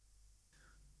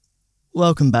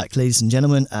Welcome back, ladies and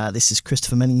gentlemen. This is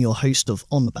Christopher Menning, your host of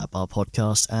On the Back Bar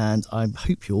podcast, and I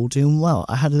hope you're all doing well.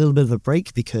 I had a little bit of a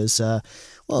break because,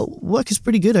 work is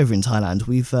pretty good over in Thailand.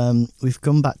 We've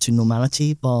gone back to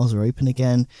normality. Bars are open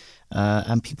again,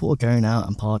 and people are going out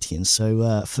and partying.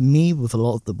 So for me, with a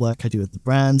lot of the work I do with the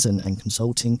brands and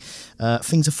consulting,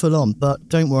 things are full on. But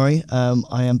don't worry,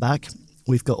 I am back.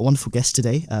 We've got a wonderful guest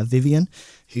today, Vivian,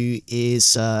 who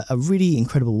is a really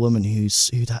incredible woman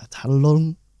who'd had a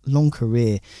long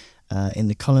career in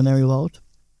the culinary world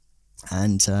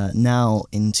and now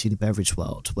into the beverage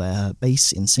world, where her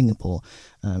base in Singapore,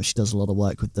 she does a lot of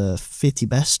work with the 50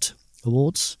 Best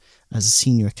Awards as a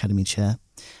Senior Academy Chair,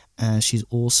 and she's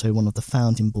also one of the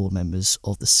founding board members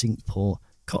of the Singapore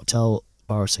Cocktail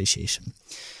Bar Association.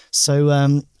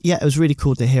 So it was really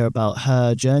cool to hear about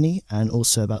her journey and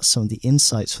also about some of the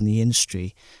insights from the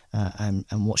industry and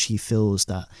what she feels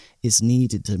that is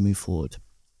needed to move forward.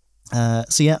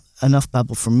 Enough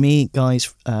babble from me,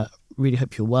 guys. Really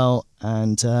hope you're well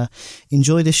and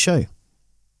enjoy this show.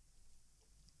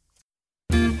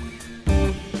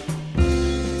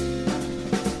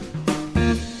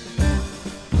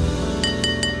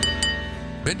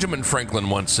 Benjamin Franklin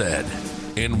once said,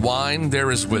 "In wine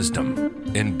there is wisdom,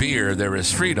 in beer there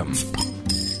is freedom,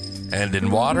 and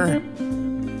in water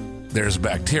there's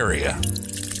bacteria."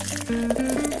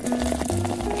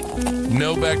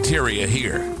 No bacteria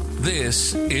here.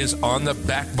 This is On the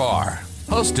Back Bar,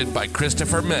 hosted by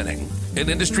Christopher Menning, an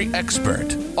industry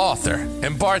expert, author,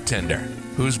 and bartender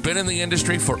who's been in the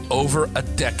industry for over a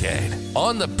decade.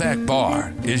 On the Back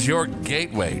Bar is your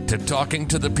gateway to talking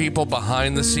to the people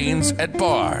behind the scenes at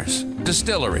bars,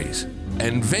 distilleries,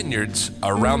 and vineyards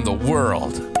around the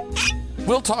world.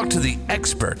 We'll talk to the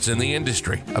experts in the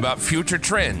industry about future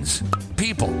trends,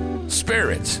 people,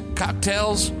 spirits,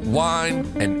 cocktails, wine,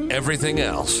 and everything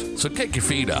else. So kick your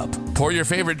feet up, pour your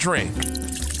favorite drink,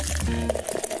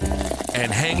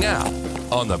 and hang out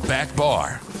on the Back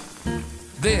Bar.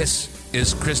 This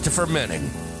is Christopher Menning.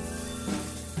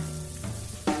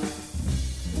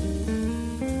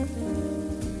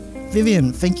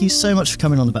 Vivian, thank you so much for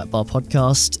coming on the Back Bar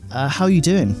podcast. How are you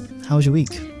doing? How was your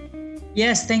week?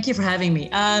 Yes, thank you for having me.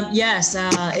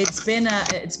 It's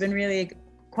been really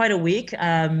quite a week.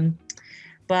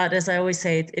 But as I always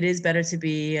say, it is better to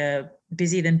be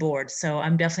busy than bored. So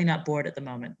I'm definitely not bored at the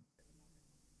moment.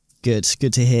 Good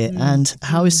to hear. And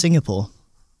how is Singapore?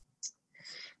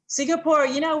 Singapore,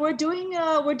 we're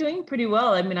doing pretty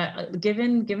well. I mean,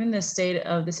 given the state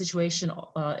of the situation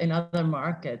in other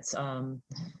markets,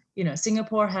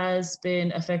 Singapore has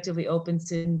been effectively open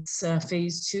since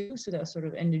phase 2, so that was sort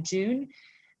of end of June.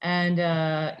 And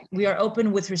we are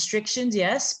open with restrictions,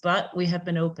 yes, but we have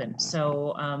been open.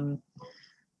 So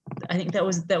I think that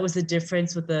was the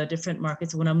difference with the different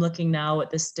markets. When I'm looking now at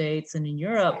the States and in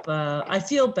Europe, I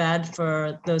feel bad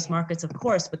for those markets, of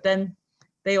course, but then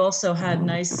they also had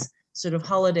nice sort of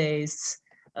holidays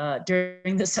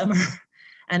during the summer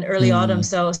and early autumn.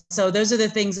 So those are the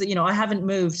things that, I haven't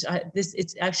moved.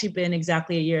 It's actually been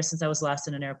exactly a year since I was last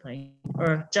in an airplane,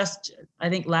 or just, I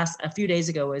think a few days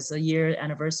ago was a year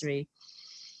anniversary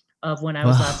of when I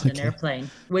was last in an airplane,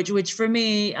 which for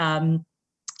me,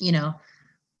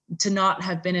 to not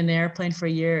have been in an airplane for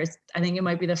a year, I think it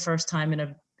might be the first time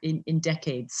in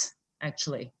decades,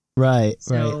 actually. Right.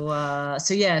 So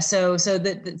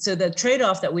the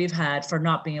trade-off that we've had for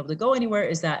not being able to go anywhere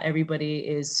is that everybody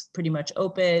is pretty much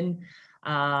open,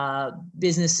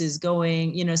 business is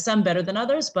going, some better than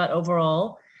others, but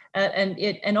overall,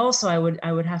 and also I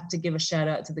would have to give a shout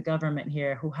out to the government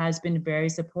here, who has been very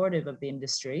supportive of the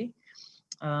industry.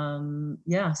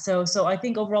 So I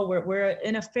think overall we're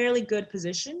in a fairly good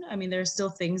position. I mean, there are still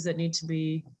things that need to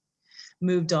be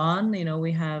moved on.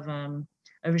 We have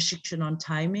a restriction on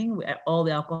timing. All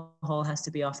the alcohol has to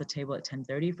be off the table at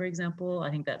 10:30, for example. I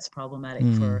think that's problematic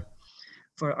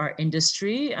for our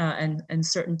industry, and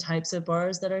certain types of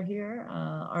bars that are here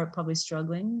are probably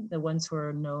struggling. The ones who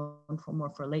are known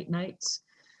for late nights,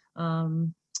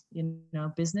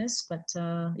 business. But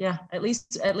at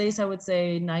least I would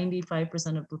say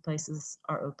 95% of the places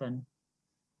are open.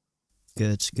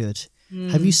 Good.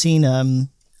 Have you seen an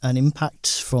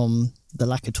impact from the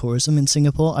lack of tourism in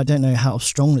Singapore? I don't know how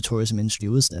strong the tourism industry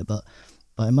was there, but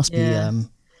it must be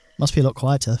a lot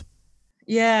quieter.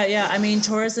 Yeah. I mean,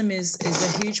 tourism is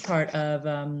a huge part of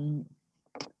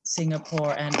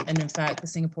Singapore, and in fact, the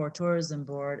Singapore Tourism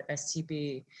Board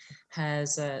 (STB)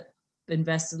 has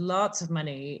invested lots of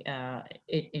money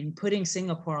in putting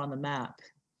Singapore on the map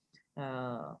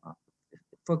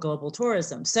for global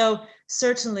tourism. So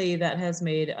certainly that has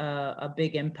made a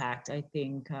big impact, I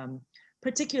think,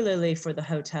 particularly for the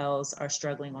hotels, are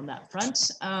struggling on that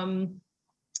front.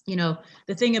 You know,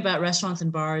 the thing about restaurants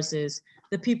and bars is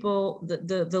the people,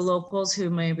 the locals who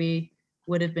maybe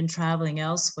would have been traveling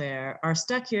elsewhere are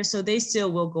stuck here, so they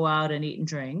still will go out and eat and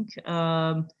drink.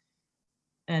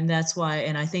 And that's why,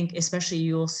 and I think especially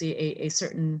you will see a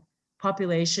certain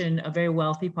population, a very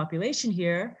wealthy population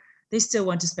here, they still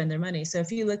want to spend their money. So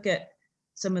if you look at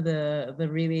some of the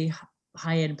really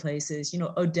high-end places, you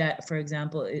know, Odette, for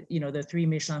example, you know, the 3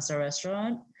 Michelin star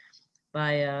restaurant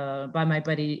by my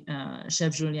buddy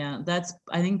Chef Julien,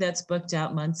 I think that's booked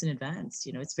out months in advance.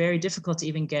 You know, it's very difficult to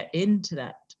even get into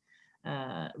that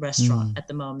restaurant at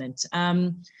the moment.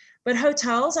 But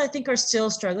hotels, I think, are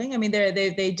still struggling. I mean,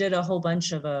 they did a whole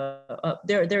bunch of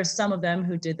there are some of them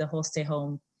who did the whole stay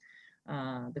home,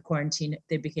 the quarantine.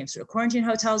 They became sort of quarantine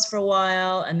hotels for a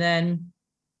while, and then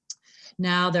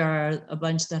now there are a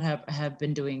bunch that have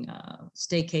been doing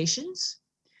staycations.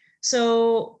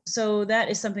 So that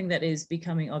is something that is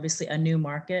becoming obviously a new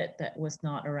market that was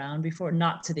not around before,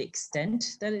 not to the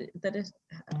extent that it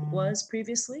was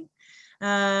previously.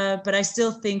 But I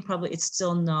still think probably it's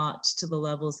still not to the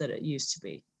levels that it used to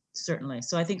be, certainly.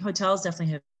 So I think hotels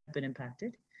definitely have been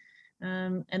impacted.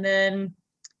 And then,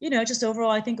 you know, just overall,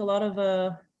 I think a lot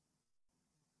of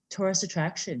tourist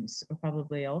attractions are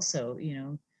probably also, you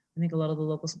know, I think a lot of the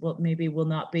locals maybe will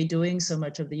not be doing so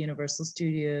much of the Universal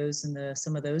Studios and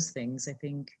some of those things. I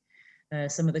think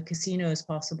some of the casinos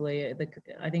possibly,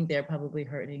 I think they're probably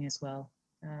hurting as well.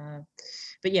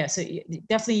 But yeah, so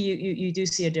definitely you do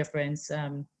see a difference.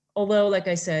 Although, like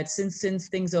I said, since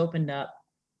things opened up,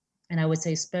 and I would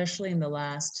say especially in the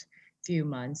last few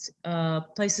months,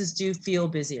 places do feel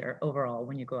busier overall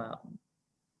when you go out.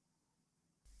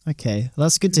 Okay, well,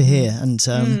 that's good to hear. And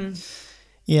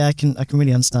yeah, I can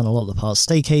really understand a lot of the parts.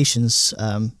 Staycations,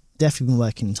 definitely been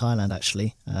working in Thailand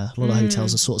actually. A lot of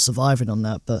hotels are sort of surviving on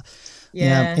that, but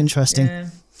yeah interesting. Yeah.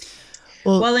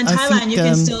 Well, in Thailand, you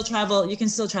can still travel. You can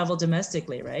still travel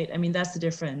domestically, right? I mean, that's the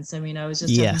difference. I mean, I was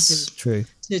just talking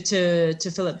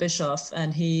to Philip Bischoff,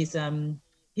 and he's going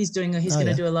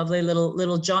to do a lovely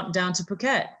little jaunt down to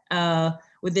Phuket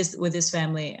with his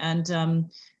family, and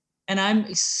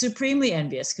I'm supremely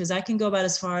envious because I can go about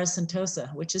as far as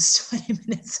Sentosa, which is 20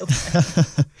 minutes away.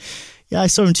 Yeah, I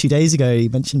saw him 2 days ago. He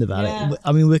mentioned about it.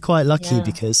 I mean, we're quite lucky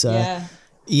because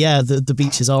the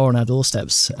beaches are on our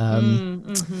doorsteps.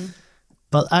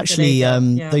 But actually,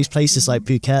 those places like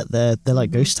Phuket, they're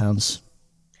like ghost towns.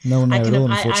 No one there at all,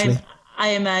 unfortunately. I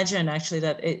imagine actually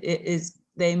that it is.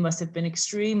 They must have been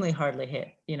extremely hardly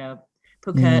hit. You know,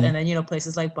 Phuket, and then you know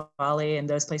places like Bali and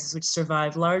those places which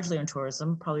survive largely on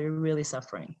tourism probably really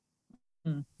suffering.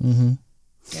 Yep.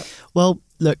 Well,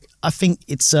 look, I think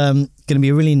it's going to be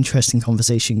a really interesting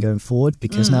conversation going forward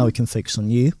because now we can focus on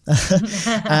you,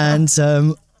 and.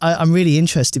 I'm really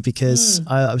interested because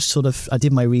I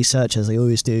did my research as I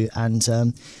always do, and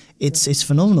it's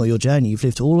phenomenal, your journey. You've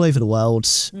lived all over the world.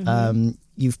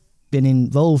 You've been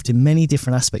involved in many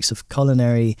different aspects of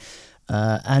culinary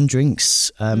and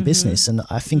drinks business, and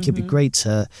I think it'd be great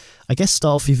to, I guess,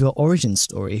 start off with your origin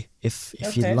story, if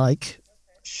you'd like.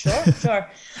 Sure. Sure.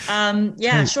 I'm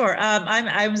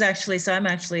actually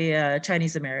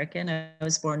Chinese American. I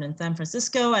was born in San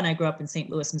Francisco, and I grew up in St.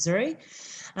 Louis, Missouri.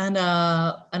 And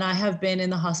I have been in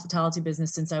the hospitality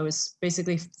business since I was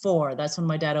basically 4. That's when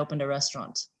my dad opened a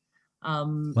restaurant.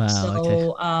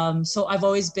 So I've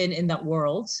always been in that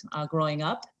world growing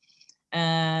up.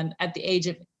 And at the age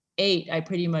of 8, I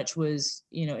pretty much was,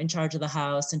 you know, in charge of the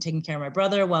house and taking care of my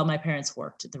brother while my parents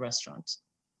worked at the restaurant.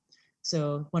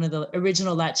 So one of the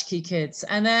original latchkey kids.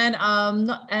 And then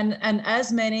and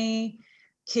as many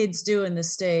kids do in the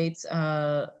States,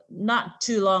 not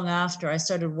too long after I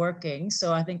started working.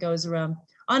 So I think I was around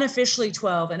unofficially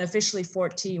 12 and officially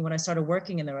 14 when I started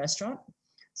working in the restaurant.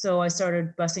 So I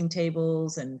started bussing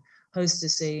tables and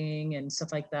hostessing and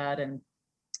stuff like that. And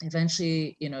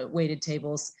eventually, you know, waited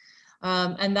tables.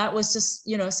 And that was just,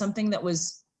 you know, something that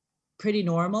was pretty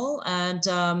normal. And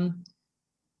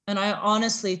I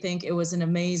honestly think it was an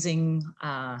amazing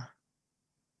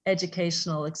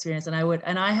educational experience. And I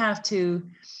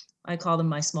call them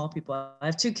my small people. I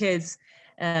have 2 kids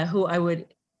who I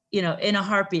would, you know, in a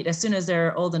heartbeat, as soon as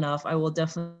they're old enough, I will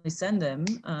definitely send them.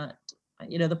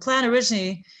 You know, the plan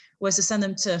originally was to send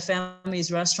them to a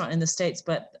family's restaurant in the States,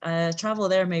 but travel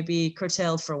there may be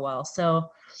curtailed for a while.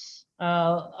 So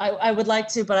I would like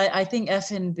to, but I think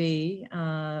F&B,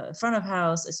 front of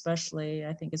house especially,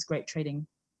 I think is great training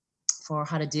for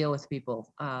how to deal with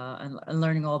people and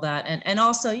learning all that. And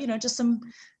also, you know, just some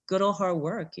good old hard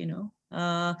work, you know.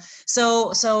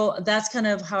 So that's kind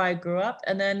of how I grew up.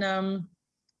 And then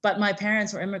but my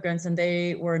parents were immigrants and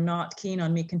they were not keen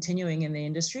on me continuing in the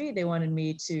industry. They wanted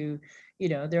me to,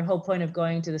 their whole point of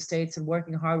going to the States and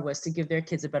working hard was to give their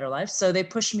kids a better life. So they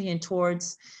pushed me in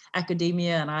towards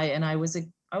academia, and I was a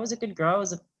good girl. I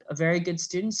was a very good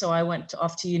student. So I went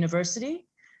off to university,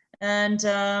 and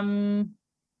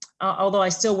although I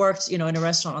still worked, in a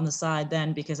restaurant on the side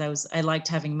then, because I liked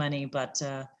having money, but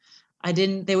they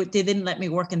didn't let me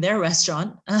work in their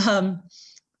restaurant.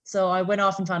 So I went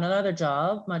off and found another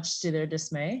job, much to their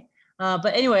dismay.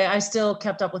 But anyway, I still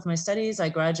kept up with my studies. I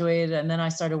graduated, and then I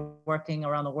started working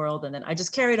around the world. And then I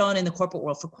just carried on in the corporate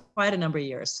world for quite a number of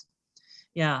years.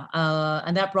 Yeah.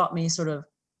 And that brought me sort of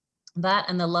that,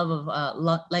 and the love of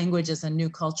languages and new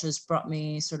cultures brought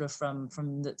me sort of from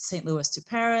St. Louis to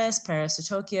Paris to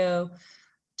Tokyo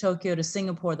to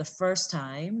Singapore the first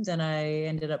time. Then I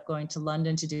ended up going to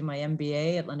London to do my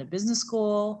MBA at London Business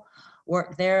School,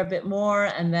 worked there a bit more.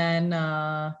 And then,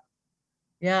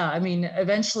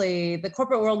 eventually the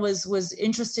corporate world was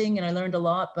interesting and I learned a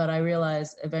lot, but I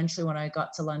realized eventually when I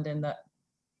got to London that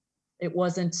it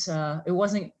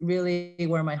wasn't really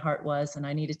where my heart was, and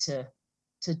I needed to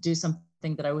do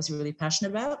something that I was really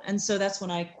passionate about. And so that's when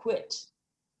I quit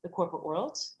the corporate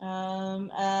world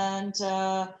and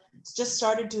just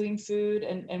started doing food.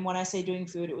 And when I say doing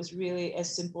food, it was really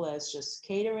as simple as just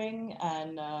catering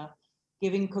and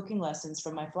giving cooking lessons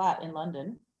from my flat in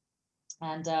London.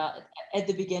 And at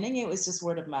the beginning, it was just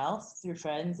word of mouth through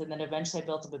friends. And then eventually I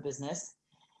built up a business.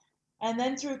 And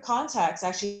then through contacts,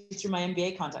 actually through my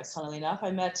MBA contacts, funnily enough,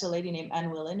 I met a lady named Anne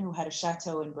Willen who had a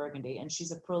chateau in Burgundy. And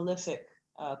she's a prolific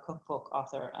cookbook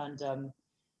author. And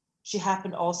she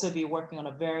happened also to be working on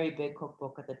a very big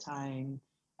cookbook at the time.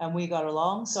 And we got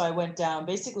along. So I went down,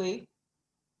 basically,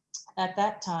 at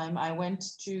that time, I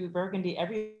went to Burgundy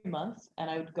every month, and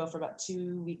I would go for about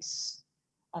 2 weeks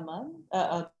a month.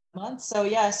 So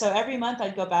every month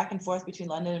I'd go back and forth between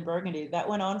London and Burgundy. That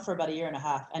went on for about a year and a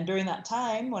half. And during that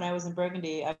time, when I was in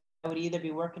Burgundy, I would either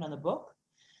be working on the book,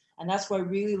 and that's where I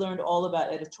really learned all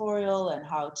about editorial and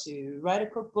how to write a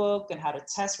cookbook and how to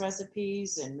test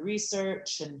recipes and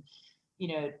research and,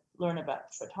 learn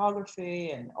about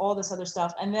photography and all this other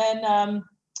stuff. And then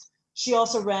she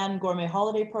also ran gourmet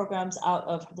holiday programs out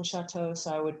of the chateau.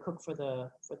 So I would cook for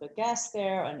the guests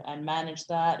there and manage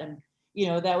that. And,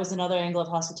 that was another angle of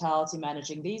hospitality,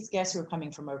 managing these guests who were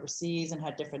coming from overseas and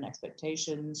had different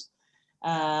expectations.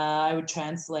 I would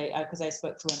translate because I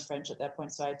spoke fluent French at that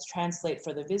point. So I'd translate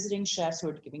for the visiting chefs who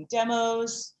were giving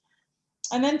demos.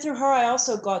 And then through her, I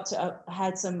also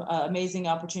had some amazing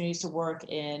opportunities to work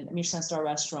in Michelin star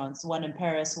restaurants, one in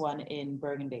Paris, one in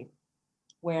Burgundy,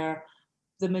 where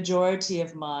the majority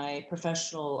of my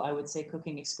professional, I would say,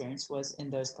 cooking experience was in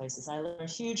those places. I learned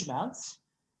huge amounts.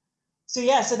 So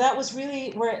that was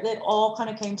really where it all kind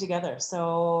of came together.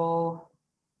 So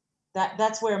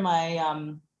that's where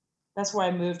that's where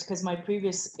I moved, because my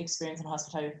previous experience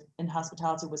in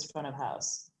hospitality was front of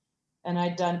house. And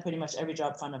I'd done pretty much every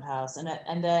job front of house.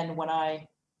 And then when I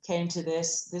came to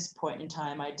this point in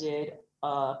time, I did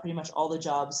pretty much all the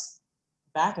jobs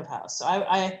back of house. So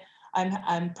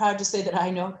I'm proud to say that I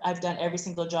know I've done every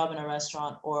single job in a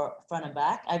restaurant or front and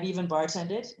back. I've even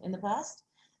bartended in the past.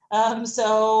 I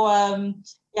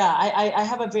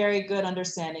have a very good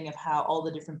understanding of how all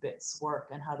the different bits work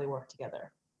and how they work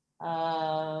together.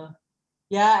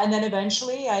 And then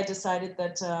eventually I decided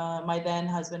that my then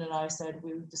husband and I decided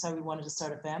we wanted to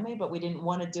start a family, but we didn't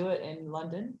want to do it in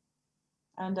London.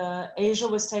 And Asia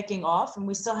was taking off, and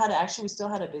we still had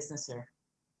a business here,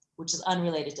 which is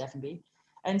unrelated to F&B.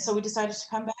 And so we decided to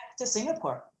come back to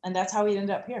Singapore, and that's how we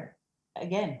ended up here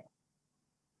again.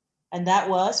 And that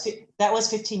was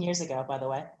 15 years ago, by the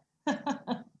way.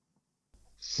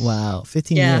 Wow,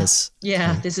 15 years.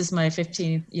 Yeah, okay. This is my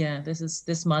 15th. Yeah,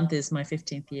 this month is my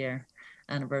 15th year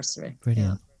anniversary.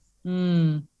 Brilliant.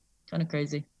 Yeah. Kind of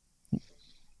crazy.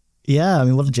 Yeah, I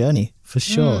mean, what a journey, for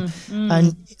sure.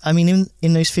 And I mean,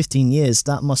 in those 15 years,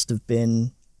 that must have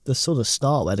been the sort of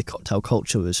start where the cocktail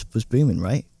culture was booming,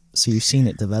 right? So you've seen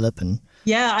it develop and...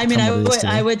 Yeah, I mean,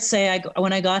 I would say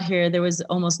when I got here, there was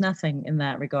almost nothing in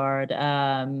that regard.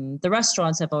 The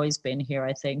restaurants have always been here,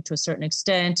 I think, to a certain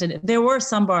extent. And there were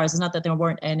some bars, it's not that there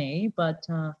weren't any, but,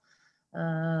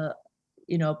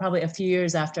 probably a few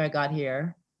years after I got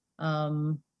here,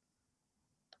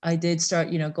 I did start,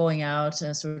 going out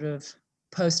sort of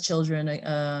post-children.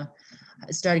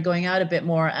 I started going out a bit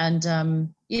more. And,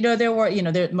 there were,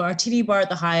 the Martini Bar at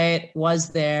the Hyatt was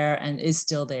there and is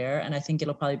still there. And I think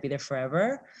it'll probably be there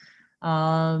forever.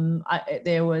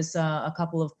 There was a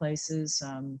couple of places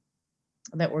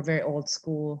that were very old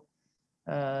school.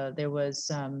 There was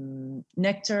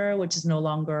Nectar, which is no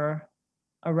longer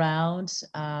around.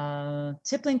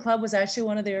 Tippling Club was actually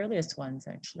one of the earliest ones,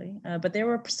 actually, but they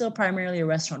were still primarily a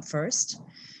restaurant first.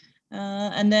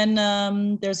 And then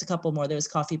there's a couple more. There's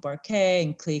Coffee Bar K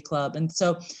and Klee Club. And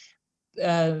so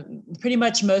pretty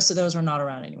much most of those are not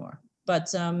around anymore.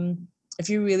 But if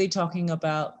you're really talking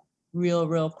about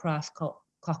real craft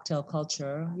cocktail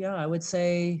culture, yeah, I would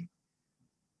say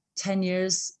 10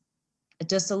 years,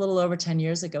 just a little over 10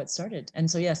 years ago it started. And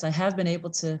so, yes, I have been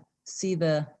able to see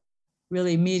the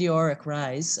really meteoric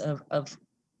rise of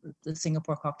the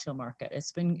Singapore cocktail market.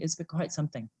 It's been quite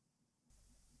something.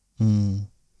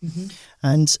 Mm-hmm.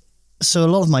 And so a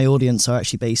lot of my audience are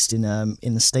actually based in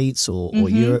the States or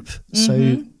Europe.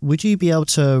 So would you be able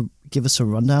to give us a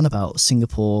rundown about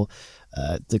Singapore,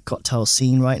 the cocktail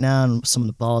scene right now, and some of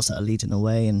the bars that are leading the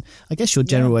way, and I guess your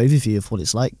general overview of what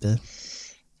it's like there?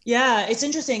 Yeah, it's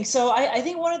interesting. So I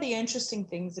think one of the interesting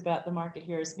things about the market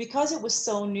here is because it was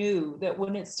so new that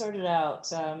when it started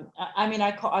out, I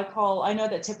know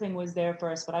that Tippling was there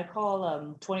first, but I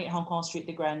call 28 Hong Kong Street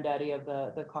the granddaddy of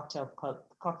the cocktail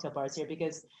bars here,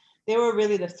 because they were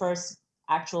really the first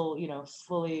actual,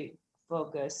 fully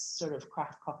focused sort of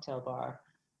craft cocktail bar.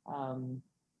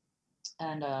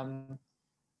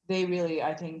 They really,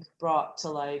 I think, brought to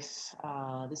life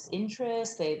this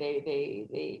interest.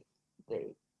 They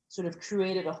sort of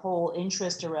created a whole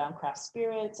interest around craft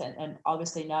spirits, and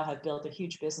obviously now have built a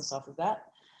huge business off of that.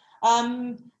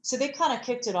 So they kind of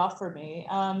kicked it off for me.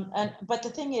 But the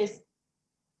thing is,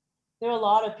 there are a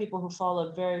lot of people who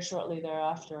followed very shortly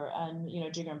thereafter, and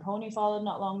Jigger and Pony followed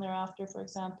not long thereafter, for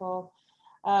example.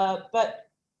 But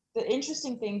the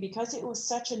interesting thing, because it was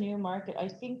such a new market, I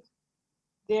think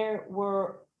there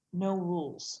were no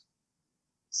rules.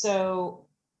 So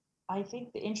I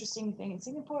think the interesting thing in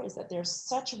Singapore is that there's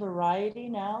such a variety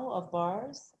now of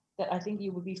bars that I think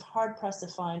you would be hard pressed to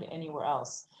find anywhere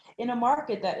else. In a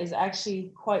market that is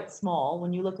actually quite small,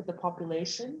 when you look at the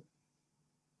population,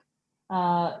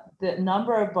 the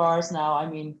number of bars now, I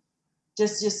mean,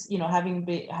 just having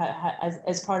been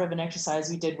as part of an exercise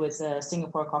we did with the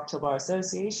Singapore Cocktail Bar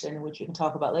Association, which we can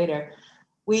talk about later,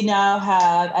 we now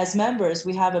have, as members,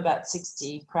 we have about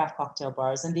 60 craft cocktail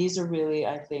bars, and these are really,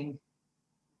 I think,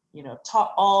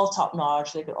 top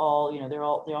notch. They could all, they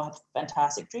all have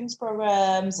fantastic drinks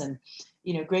programs, and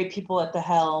great people at the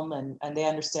helm, and they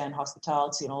understand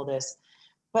hospitality and all this.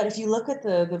 But if you look at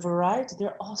the variety,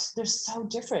 they're so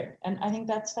different, and I think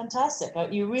that's fantastic.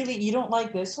 You don't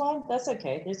like this one? That's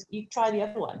okay. You try the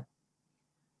other one.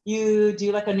 You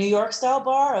do like a New York style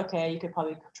bar? Okay, you could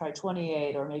probably try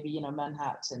 28 or maybe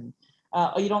Manhattan.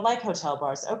 You don't like hotel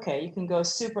bars? Okay, you can go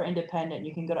super independent.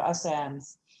 You can go to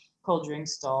Assam's cold drink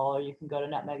stall, or you can go to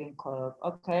Nutmeg and Clove.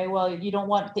 Okay, well, you don't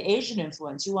want the Asian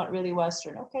influence. You want really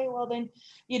Western. Okay, well then,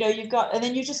 you've got, and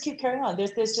then you just keep carrying on.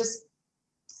 There's just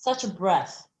such a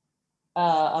breadth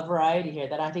of variety here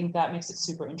that I think that makes it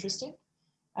super interesting.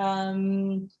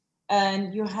 And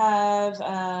you have,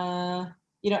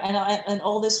 and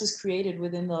all this was created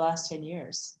within the last 10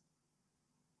 years.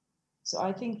 So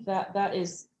I think that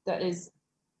is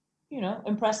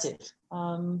impressive.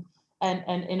 And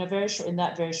in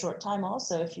that very short time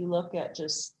also, if you look at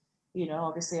just,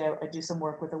 obviously I do some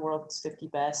work with the world's 50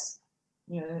 best,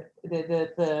 with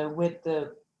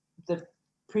the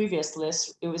previous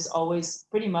list, it was always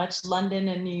pretty much London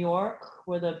and New York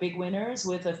were the big winners,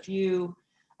 with a few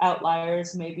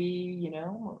outliers, maybe,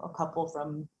 a couple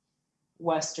from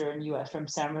Western US, from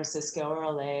San Francisco or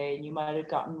LA, and you might have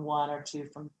gotten one or two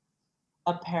from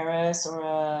a Paris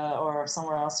or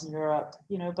somewhere else in Europe,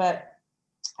 but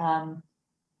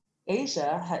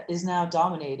Asia is now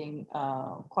dominating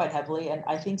quite heavily, and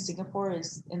I think Singapore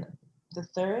is in the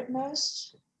third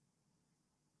most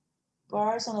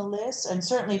bars on the list, and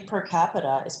certainly per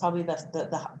capita is probably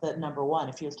the number one.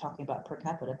 If you're talking about per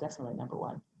capita, definitely number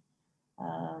one.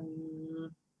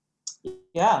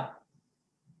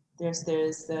 There's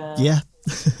So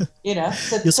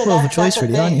you're spoiled for choice,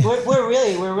 really, aren't you?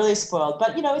 We're really spoiled,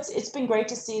 but it's been great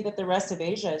to see that the rest of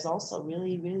Asia is also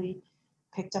really, really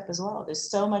picked up as well. There's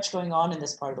so much going on in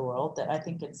this part of the world that I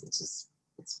think it's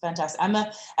fantastic.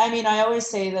 I always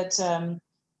say that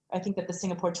I think that the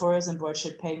Singapore Tourism Board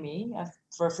should pay me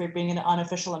for being an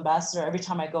unofficial ambassador every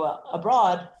time I go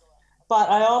abroad. But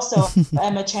I also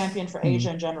am a champion for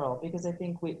Asia in general, because I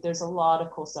think there's a lot of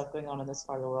cool stuff going on in this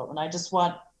part of the world, and I just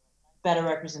want better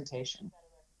representation.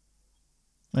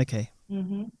 Okay.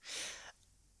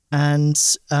 And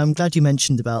I'm glad you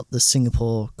mentioned about the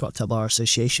Singapore Cocktail Bar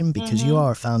Association, because you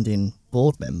are a founding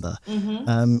board member.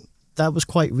 that was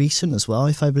quite recent as well,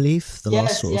 if I believe, the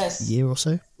last sort of year or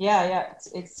so. Yeah.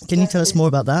 Can you tell us more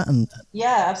about that? And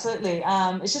yeah, absolutely.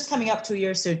 It's just coming up 2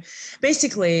 years soon.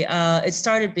 Basically, it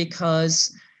started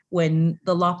because when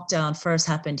the lockdown first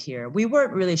happened here, we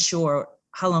weren't really sure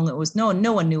how long it was.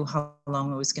 No one knew how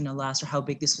long it was going to last or how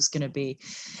big this was going to be.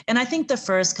 And I think the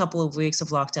first couple of weeks of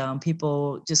lockdown,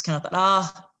 people just kind of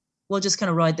thought, we'll just kind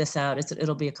of ride this out.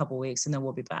 It'll be a couple of weeks and then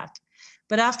we'll be back.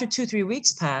 But after 2-3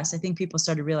 weeks passed, I think people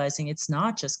started realizing it's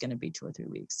not just going to be 2 or 3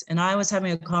 weeks. And I was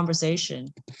having a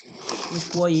conversation with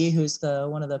Guo Yi, who's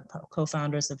one of the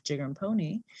co-founders of Jigger and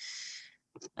Pony.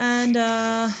 And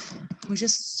we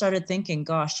just started thinking,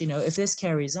 gosh, if this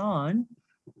carries on,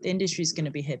 the industry is going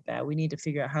to be hit bad. We need to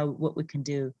figure out what we can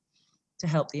do to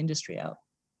help the industry out.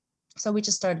 So we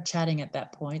just started chatting at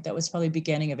that point. That was probably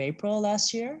beginning of April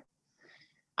last year.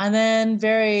 And then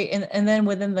and then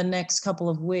within the next couple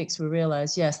of weeks, we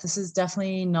realized, yes, this is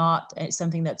definitely not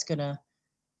something that's going to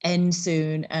end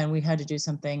soon, and we had to do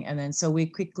something. And then so we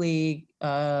quickly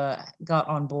got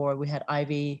on board. We had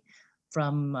Ivy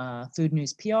from Food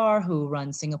News PR, who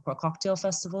runs Singapore Cocktail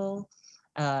Festival,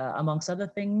 amongst other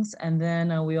things. And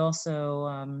then we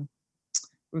also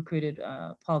recruited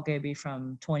Paul Gaby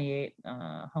from 28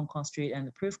 Hong Kong Street and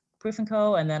the Proof &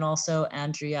 Co. And then also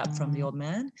Andrew Yap from The Old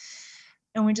Man.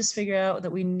 And we just figured out that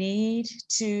we need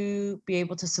to be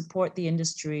able to support the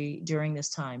industry during this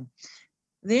time.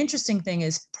 The interesting thing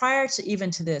is, prior to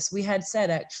even to this, we had said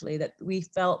actually that we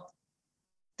felt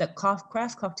that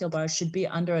craft cocktail bars should be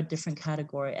under a different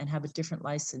category and have a different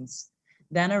license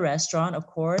than a restaurant, of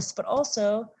course, but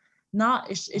also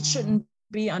it shouldn't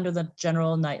be under the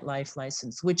general nightlife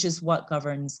license, which is what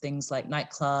governs things like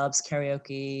nightclubs,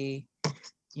 karaoke,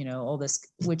 all this,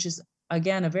 which is,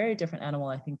 again, a very different animal,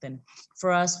 I think, than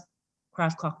for us.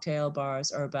 Craft cocktail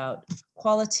bars are about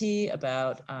quality,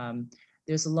 about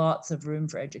there's lots of room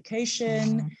for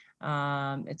education.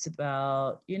 It's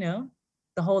about,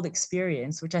 the whole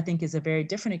experience, which I think is a very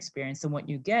different experience than what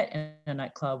you get in a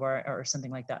nightclub or something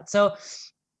like that. So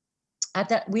at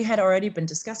that, we had already been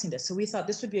discussing this. So we thought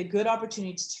this would be a good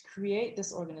opportunity to create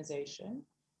this organization,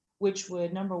 which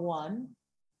would, number one,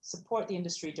 support the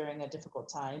industry during a difficult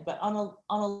time, but on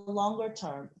a longer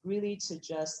term, really to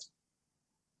just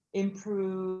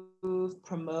improve,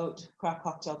 promote craft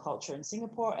cocktail culture in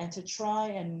Singapore, and to try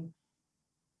and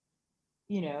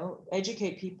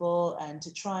educate people, and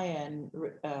to try and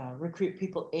recruit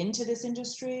people into this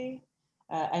industry,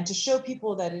 and to show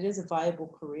people that it is a viable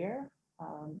career.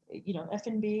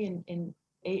 F&B in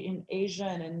Asia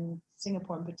and in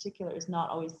Singapore in particular is not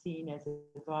always seen as a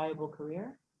viable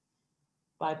career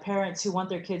by parents who want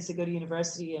their kids to go to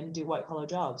university and do white collar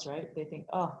jobs, right? They think,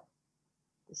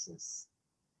 this is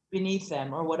beneath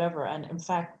them or whatever. And in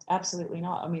fact, absolutely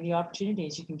not. I mean, the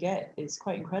opportunities you can get is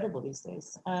quite incredible these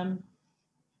days.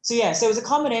 So it was a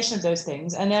combination of those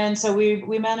things. And then, so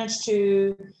we managed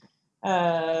to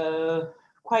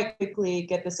quite quickly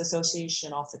get this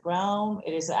association off the ground.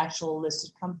 It is an actual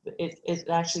listed company. It's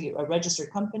actually a registered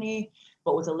company,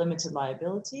 but with a limited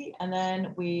liability. And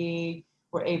then we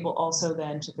were able also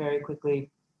then to very quickly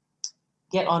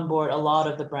get on board a lot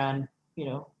of the brand,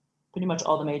 pretty much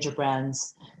all the major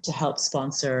brands to help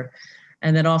sponsor.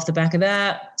 And then off the back of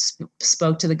that,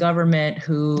 spoke to the government,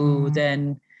 who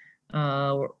then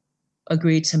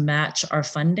agreed to match our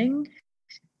funding,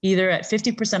 either at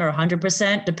 50% or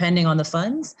 100%, depending on the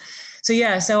funds.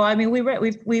 So I mean,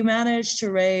 we managed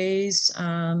to raise,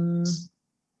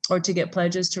 or to get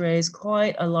pledges to raise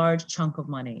quite a large chunk of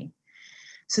money.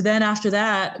 So then after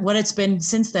that, what it's been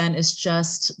since then is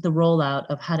just the rollout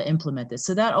of how to implement this.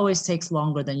 So that always takes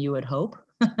longer than you would hope,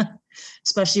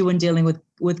 especially when dealing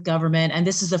with government. And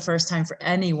this is the first time for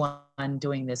anyone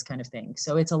doing this kind of thing.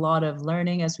 So it's a lot of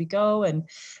learning as we go and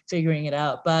figuring it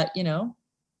out. But,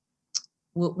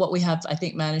 what we have, I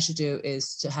think, managed to do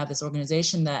is to have this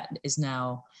organization that is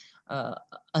now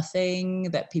a thing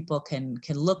that people can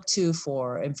look to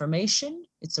for information.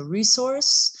 It's a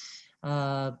resource.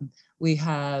 We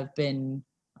have been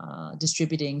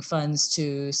distributing funds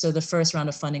so the first round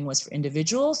of funding was for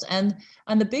individuals. And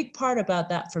the big part about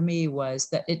that for me was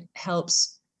that it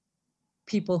helps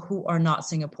people who are not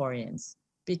Singaporeans,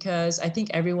 because I think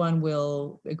everyone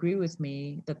will agree with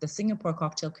me that the Singapore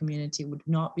cocktail community would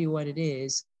not be what it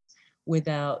is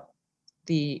without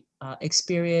the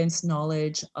experience,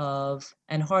 knowledge of,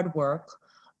 and hard work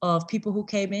of people who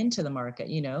came into the market.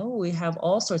 We have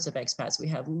all sorts of expats. We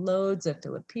have loads of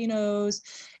Filipinos,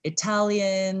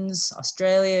 Italians,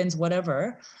 Australians,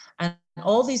 whatever. And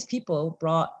all these people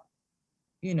brought,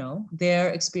 their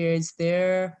experience,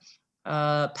 their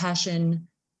passion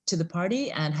to the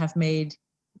party, and have made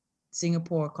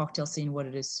Singapore cocktail scene what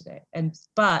it is today.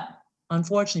 But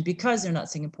unfortunately, because they're not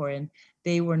Singaporean,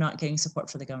 they were not getting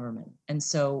support from the government. And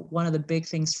so one of the big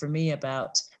things for me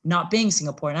about not being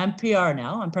Singaporean, I'm PR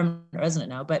now, I'm permanent resident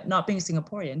now, but not being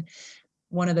Singaporean,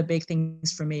 one of the big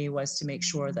things for me was to make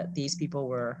sure that these people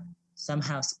were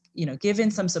somehow, given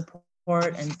some support,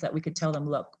 and that we could tell them,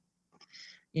 look,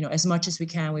 as much as we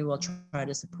can, we will try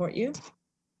to support you.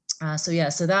 So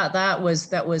that was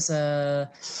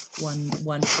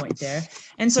one point there.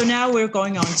 And so now we're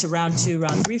going on to round 2,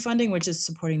 round 3 funding, which is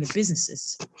supporting the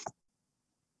businesses.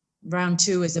 Round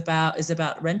 2 is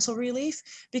about rental relief,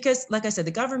 because like I said,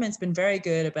 the government's been very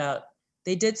good about,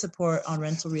 they did support on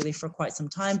rental relief for quite some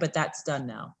time, but that's done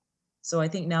now. So I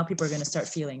think now people are going to start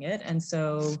feeling it. And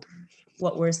so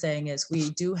what we're saying is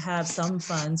we do have some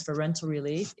funds for rental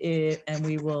relief, and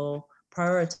we will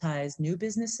prioritize new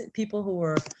business people who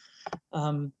are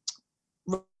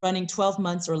running 12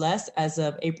 months or less as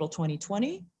of April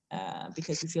 2020,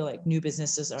 because we feel like new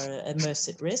businesses are at most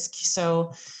at risk.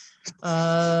 So,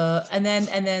 and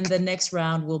then the next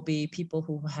round will be people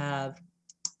who have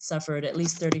suffered at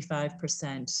least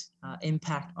 35%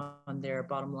 impact on their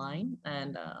bottom line.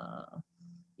 And,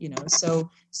 so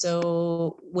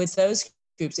with those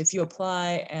groups, if you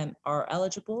apply and are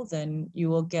eligible, then you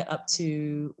will get up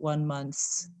to 1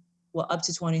 month's, up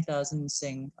to 20,000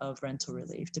 Sing of rental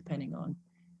relief, depending on,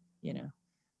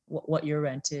 what your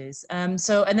rent is. And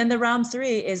then the round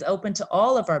 3 is open to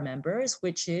all of our members,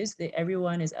 which is that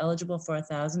everyone is eligible for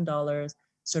 $1,000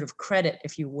 sort of credit,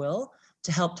 if you will,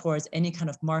 to help towards any kind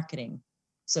of marketing.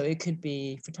 So it could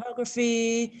be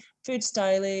photography, food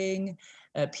styling,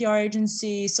 PR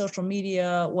agency, social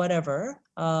media, whatever.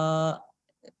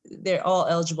 They're all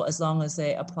eligible as long as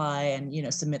they apply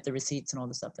and, submit the receipts and all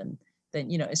the stuff. And then,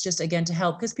 it's just, again, to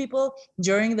help, because people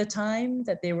during the time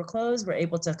that they were closed were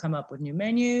able to come up with new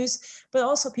menus, but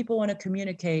also people want to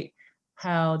communicate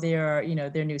how their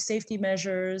new safety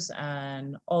measures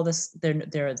and all this,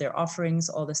 their offerings,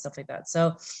 all this stuff like that.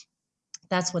 So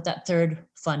that's what that third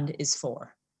fund is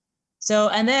for. So,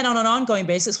 and then on an ongoing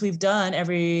basis, we've done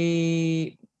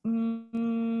every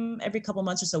couple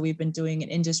months or so, we've been doing an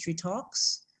industry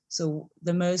talks. So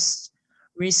the most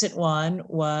recent one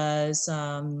was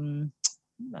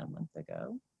about a month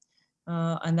ago,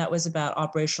 and that was about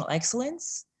operational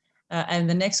excellence. And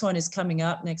the next one is coming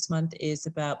up next month is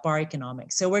about bar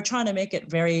economics. So we're trying to make it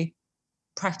very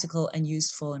practical and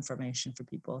useful information for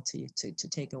people to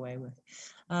take away with.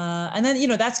 And then,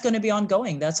 that's going to be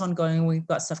ongoing. That's ongoing. We've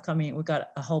got stuff coming. We've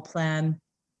got a whole plan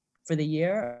for the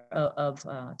year of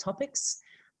topics.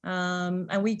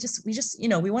 And we just, we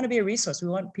want to be a resource. We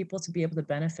want people to be able to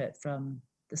benefit from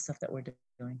the stuff that we're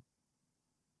doing.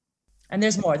 And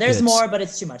there's more, but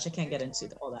it's too much. I can't get into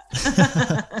all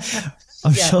that.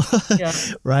 I'm sure. Yeah.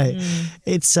 Right.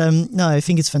 It's, no, I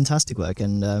think it's fantastic work.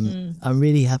 And I'm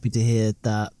really happy to hear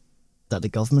that the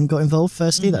government got involved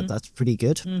firstly. That's pretty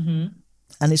good.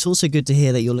 And it's also good to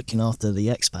hear that you're looking after the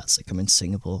expats that come into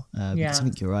Singapore. Because I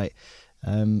think you're right.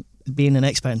 Being an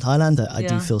expat in Thailand, I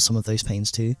do feel some of those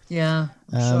pains too. Yeah,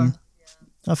 sure.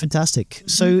 Oh, fantastic.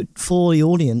 So for the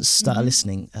audience that are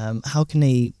listening, how can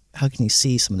they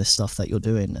see some of this stuff that you're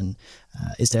doing? And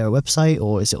is there a website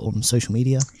or is it on social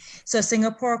media? So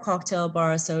Singapore Cocktail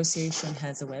Bar Association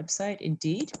has a website,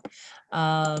 indeed.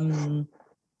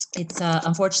 It's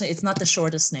unfortunately it's not the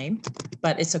shortest name,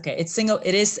 but it's okay. It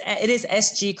is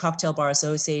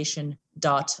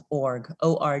sgcocktailbarassociation.org,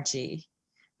 O-R-G.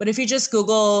 But if you just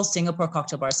Google Singapore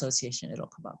Cocktail Bar Association, it'll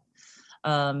come up.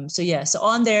 So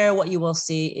on there, what you will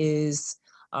see is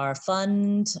our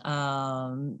fund,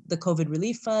 the COVID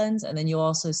relief funds, and then you'll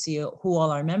also see who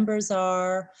all our members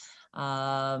are,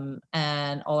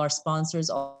 and all our sponsors,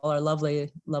 all our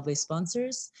lovely, lovely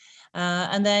sponsors.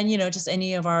 And then, just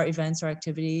any of our events or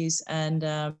activities. And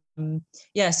so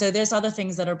there's other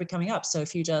things that are coming up. So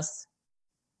if you just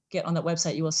get on that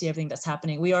website, you will see everything that's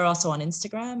happening. We are also on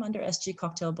Instagram under SG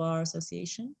Cocktail Bar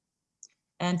Association,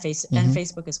 and and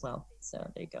Facebook as well. So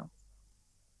there you go.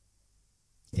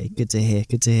 Yeah, good to hear.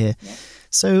 Yeah.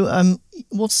 So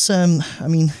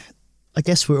I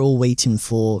guess we're all waiting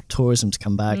for tourism to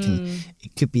come back, and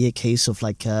it could be a case of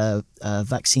like a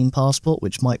vaccine passport,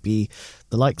 which might be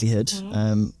the likelihood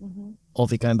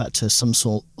of it going back to some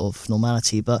sort of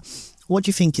normality. But what do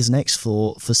you think is next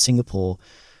for Singapore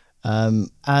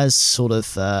as sort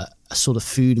of a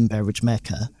food and beverage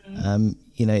mecca?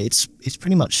 It's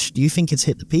pretty much. Do you think it's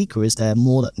hit the peak, or is there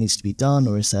more that needs to be done,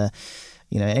 or is there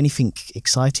anything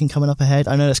exciting coming up ahead?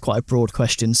 I know that's quite a broad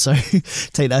question, so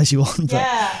take that as you want. But,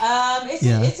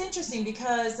 it's interesting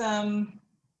because,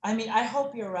 I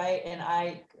hope you're right. And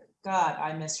God,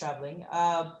 I miss traveling.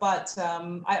 But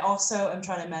I also am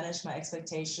trying to manage my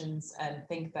expectations and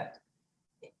think that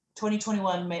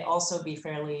 2021 may also be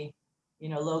fairly,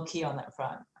 low key on that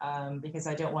front, because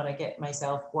I don't want to get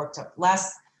myself worked up.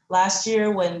 Last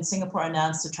year, when Singapore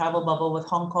announced a travel bubble with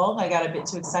Hong Kong, I got a bit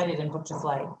too excited and booked a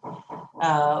flight.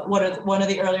 One of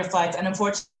the earlier flights, and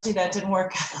unfortunately that didn't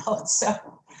work out. So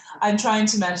I'm trying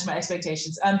to manage my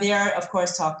expectations. They are, of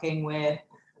course, talking with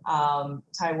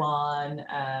Taiwan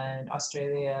and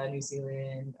Australia, New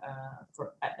Zealand,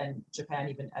 and Japan,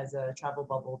 even as a travel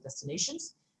bubble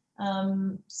destinations.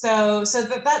 So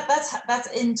that's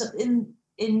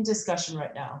in discussion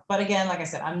right now. But again, like I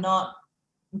said, I'm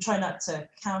trying not to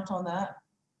count on that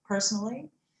personally.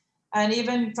 And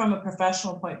even from a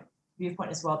professional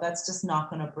viewpoint as well, that's just not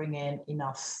going to bring in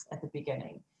enough at the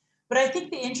beginning. But I think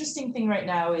the interesting thing right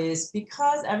now is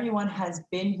because everyone has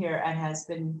been here and has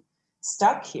been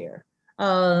stuck here,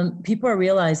 people are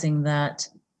realizing that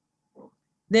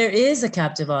there is a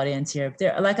captive audience here.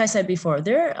 Like I said before,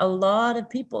 there are a lot of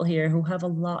people here who have a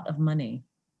lot of money.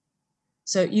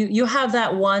 So you have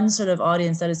that one sort of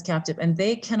audience that is captive, and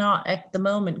they cannot at the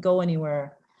moment go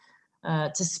anywhere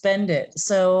to spend it.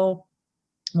 So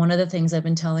one of the things I've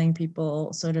been telling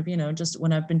people, sort of, just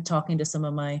when I've been talking to some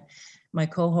of my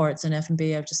cohorts in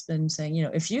F&B, I've just been saying,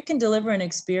 if you can deliver an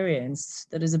experience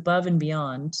that is above and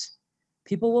beyond,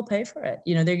 people will pay for it.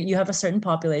 You have a certain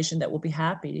population that will be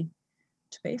happy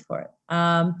to pay for it.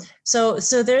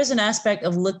 So there's an aspect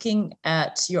of looking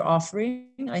at your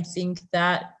offering. I think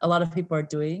that a lot of people are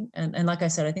doing, and like I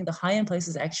said, I think the high-end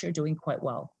places actually are doing quite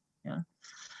well. Yeah.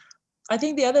 I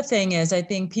think the other thing is, I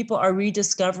think people are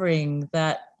rediscovering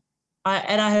that, I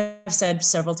have said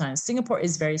several times, Singapore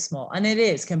is very small, and it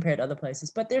is compared to other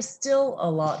places, but there's still a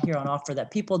lot here on offer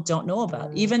that people don't know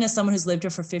about. Even as someone who's lived here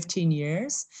for 15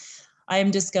 years, I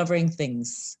am discovering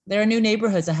things. There are new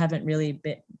neighborhoods I haven't really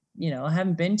been, I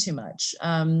haven't been to much.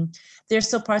 There's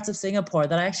still parts of Singapore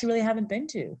that I actually really haven't been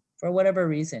to for whatever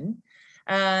reason.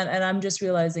 And I'm just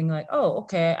realizing like, oh,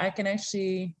 okay, I can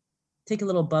actually take a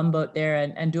little bumboat there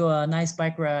and do a nice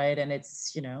bike ride. And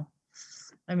it's,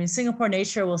 Singapore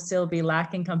nature will still be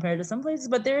lacking compared to some places,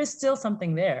 but there is still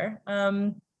something there.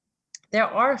 There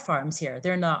are farms here.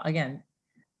 They're not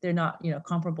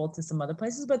comparable to some other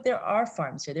places, but there are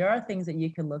farms here. There are things that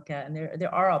you can look at, and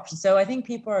there are options. So I think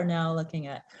people are now looking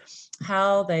at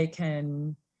how they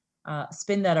can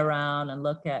spin that around and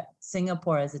look at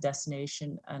Singapore as a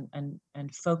destination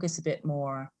and focus a bit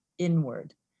more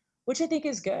inward, which I think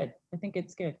is good. I think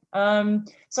it's good.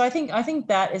 So I think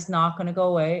that is not going to go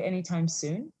away anytime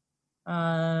soon.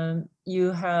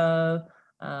 You have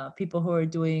people who are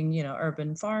doing,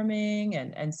 urban farming,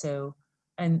 and so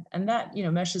and that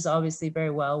meshes obviously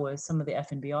very well with some of the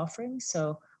F&B offerings.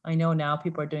 So I know now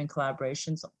people are doing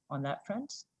collaborations on that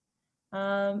front.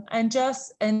 And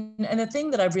the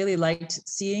thing that I've really liked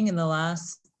seeing in the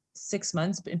last 6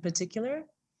 months in particular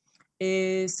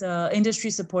is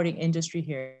industry supporting industry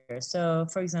here. So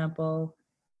for example,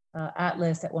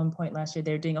 Atlas at one point last year,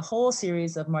 they're doing a whole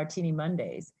series of Martini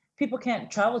Mondays. People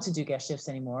can't travel to do guest shifts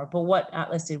anymore, but what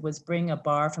Atlas did was bring a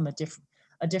bar from a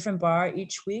different bar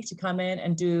each week to come in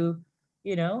and do,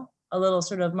 a little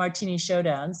sort of martini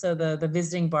showdown. So the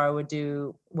visiting bar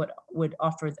would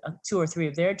offer 2 or 3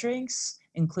 of their drinks,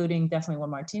 including definitely one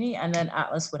martini, and then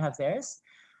Atlas would have theirs.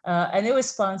 And it was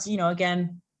sponsored,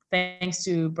 again, thanks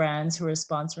to brands who are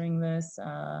sponsoring this.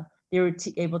 They were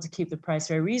able to keep the price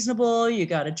very reasonable. You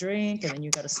got a drink and then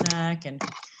you got a snack, and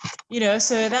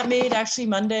so that made actually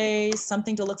Mondays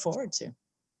something to look forward to.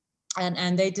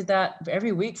 And they did that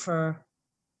every week for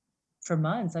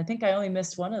months. I think I only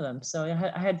missed one of them. So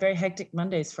I had very hectic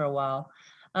Mondays for a while.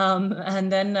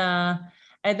 And then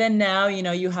now,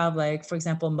 you have, like, for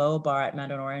example, Mo Bar at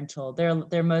Mandarin Oriental.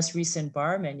 Their most recent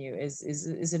bar menu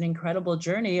is an incredible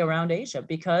journey around Asia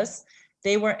because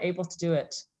they weren't able to do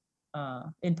it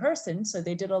in person. So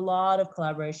they did a lot of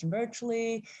collaboration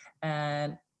virtually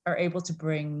and are able to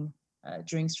bring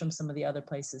drinks from some of the other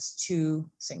places to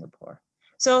Singapore.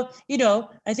 So,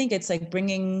 I think it's like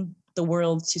bringing the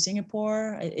world to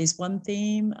Singapore is one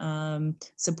theme.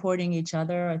 Supporting each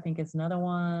other, I think, is another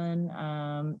one.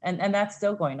 And that's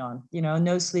still going on.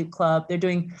 No Sleep Club, they're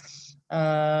doing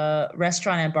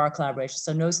restaurant and bar collaboration.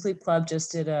 So No Sleep Club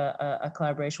just did a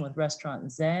collaboration with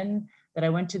Restaurant Zen that I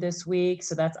went to this week.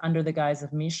 So that's under the guise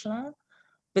of Michelin.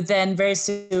 But then very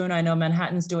soon, I know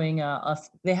Manhattan's doing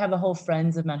they have a whole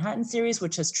Friends of Manhattan series,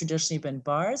 which has traditionally been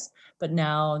bars, but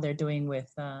now they're doing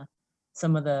with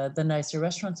some of the nicer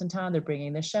restaurants in town. They're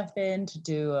bringing the chef in to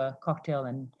do a cocktail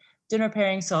and dinner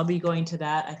pairing. So I'll be going to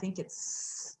that. I think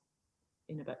it's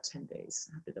in about 10 days.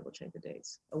 I have to double check the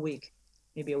dates. A week.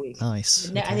 maybe a week. Nice.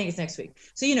 I Okay. think it's next week.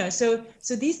 So,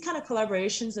 so these kind of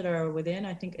collaborations that are within,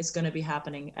 I think is going to be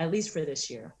happening at least for this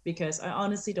year, because I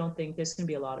honestly don't think there's going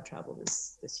to be a lot of travel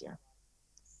this year.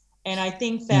 And I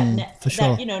think that For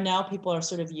sure. that now people are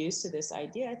sort of used to this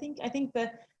idea. I think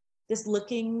that this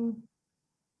looking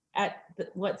at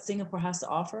what Singapore has to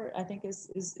offer, I think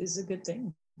is a good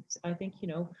thing. I think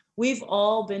we've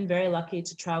all been very lucky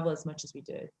to travel as much as we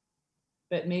did,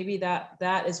 but maybe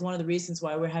that is one of the reasons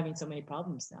why we're having so many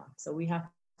problems now. So we have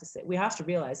to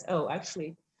realize, oh,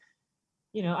 actually,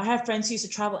 I have friends who used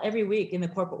to travel every week in the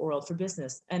corporate world for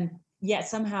business, and yet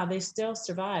somehow they still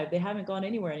survive. They haven't gone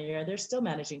anywhere in a year. They're still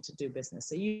managing to do business.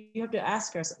 So we have to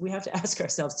ask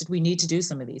ourselves, did we need to do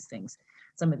some of these things,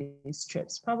 some of these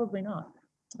trips? Probably not.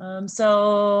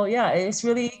 So yeah, it's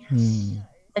really,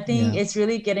 I think it's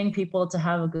really getting people to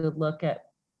have a good look at,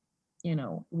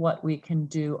 what we can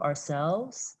do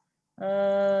ourselves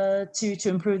to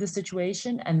improve the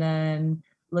situation, and then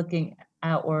looking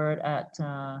outward at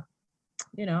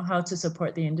how to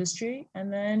support the industry,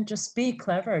 and then just be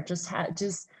clever.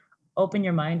 Just open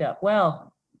your mind up.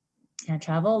 Well, can't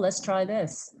travel, let's try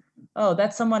this. Oh,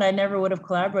 that's someone I never would have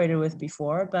collaborated with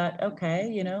before, but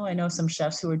okay, I know some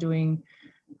chefs who are doing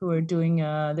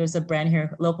there's a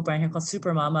local brand here called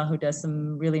Super Mama, who does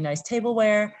some really nice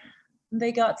tableware.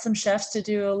 They got some chefs to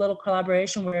do a little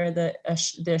collaboration where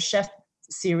the chef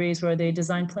series where they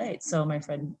design plates. So my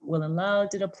friend Willen Lau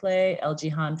did a plate,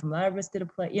 LG Han from Labrador did a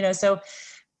plate, so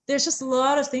there's just a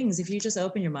lot of things. If you just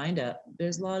open your mind up,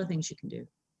 there's a lot of things you can do.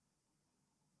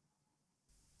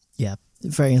 Yeah,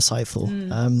 very insightful.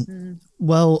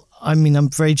 Well, I mean, I'm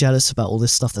very jealous about all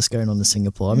this stuff that's going on in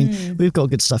Singapore. I mean, we've got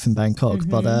good stuff in Bangkok,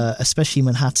 but especially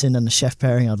Manhattan and the chef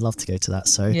pairing, I'd love to go to that.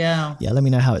 So yeah, let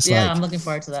me know how it's like. Yeah, I'm looking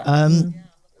forward to that.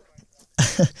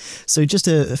 So just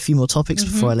a few more topics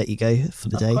before I let you go for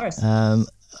the day. Of course.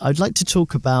 I'd like to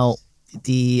talk about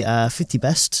the 50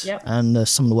 Best and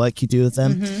some of the work you do with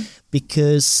them,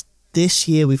 because this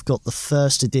year we've got the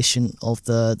first edition of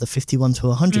the 51 to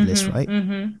 100 list, right?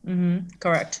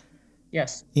 Correct.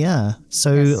 Yes. Yeah.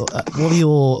 So what are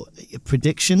your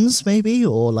predictions, maybe,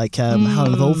 or like how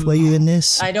involved were you in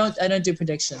this? I don't do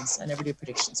predictions. I never do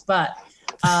predictions, but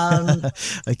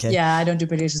okay. Yeah, I don't do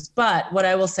predictions. But what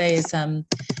I will say is, so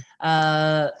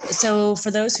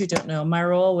for those who don't know, my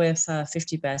role with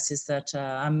 50 Best is that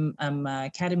I'm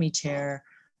Academy Chair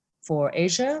for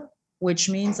Asia, which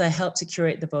means I help to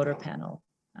curate the voter panel.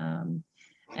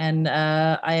 And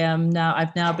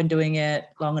I've now been doing it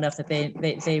long enough that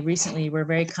they recently were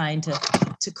very kind to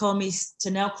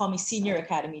now call me Senior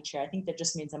Academy Chair. I think that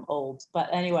just means I'm old, but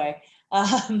anyway,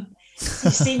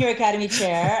 Senior Academy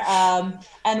Chair.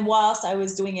 And whilst I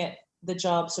was doing the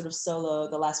job sort of solo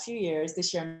the last few years,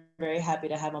 this year I'm very happy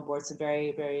to have on board some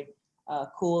very, very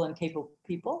cool and capable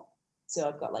people. So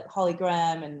I've got like Holly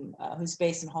Graham, and who's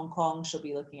based in Hong Kong.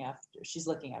 She's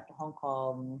looking after Hong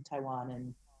Kong, Taiwan,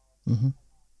 and I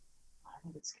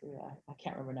think it's Korea. I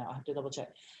can't remember now. I have to double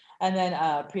check. And then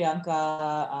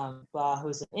Priyanka,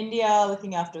 who's in India,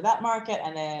 looking after that market,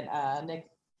 and then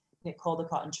Nick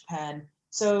Caldecott in Japan.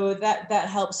 So that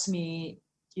helps me,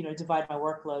 divide my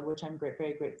workload, which I'm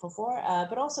very grateful for.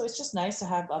 But also, it's just nice to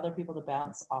have other people to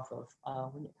bounce off of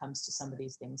when it comes to some of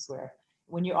these things where,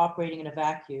 when you're operating in a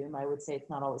vacuum, I would say it's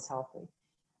not always healthy.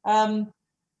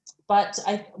 But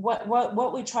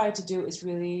what we try to do is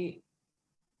really,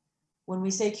 when we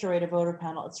say curate a voter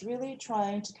panel, it's really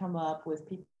trying to come up with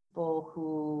people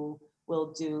who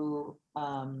will do,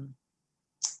 who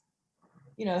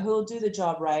will do the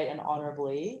job right and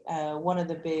honorably. One of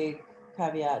the big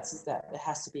caveats is that it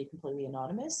has to be completely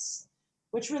anonymous,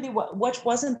 which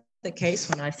wasn't the case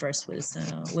when I first was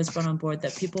brought on board.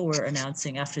 That people were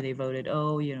announcing after they voted,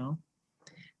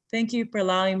 thank you for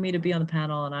allowing me to be on the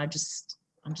panel, and I just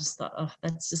thought, oh,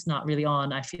 that's just not really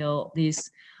on. I feel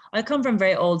I come from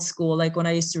very old school, like when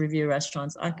I used to review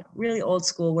restaurants, really old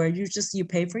school, where you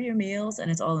pay for your meals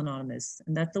and it's all anonymous,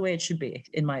 and that's the way it should be,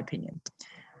 in my opinion,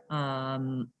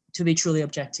 to be truly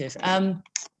objective.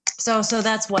 So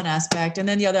that's one aspect, and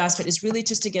then the other aspect is really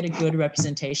just to get a good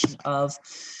representation of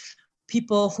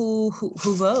people who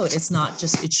vote.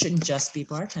 It shouldn't just be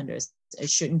bartenders. It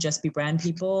shouldn't just be brand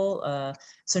people.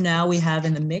 So now we have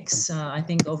in the mix, I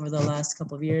think over the last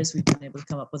couple of years, we've been able to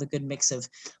come up with a good mix of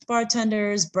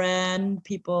bartenders, brand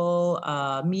people,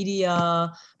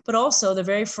 media, but also the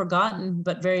very forgotten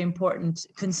but very important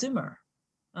consumer.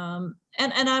 And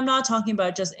I'm not talking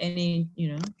about just any,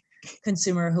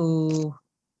 consumer who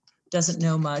doesn't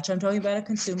know much. I'm talking about a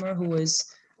consumer who is,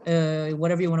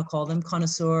 whatever you want to call them,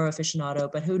 connoisseur, aficionado,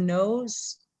 but who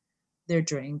knows their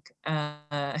drink,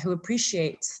 who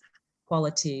appreciates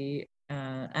quality,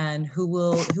 and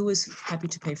who is happy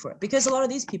to pay for it. Because a lot of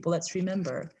these people, let's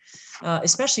remember,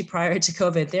 especially prior to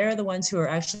COVID, they're the ones who are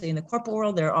actually in the corporate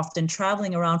world. They're often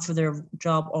traveling around for their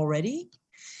job already.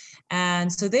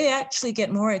 And so they actually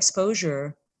get more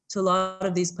exposure to a lot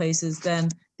of these places than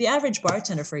the average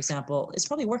bartender, for example, is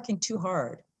probably working too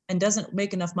hard and doesn't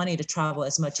make enough money to travel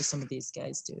as much as some of these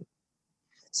guys do.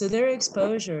 So their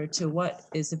exposure to what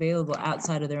is available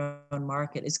outside of their own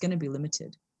market is going to be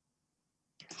limited.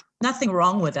 Nothing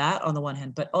wrong with that on the one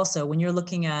hand, but also when you're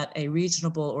looking at a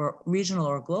regional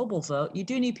or global vote, you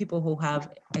do need people who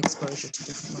have exposure to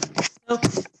different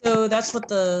markets. So that's what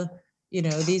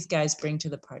these guys bring to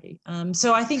the party.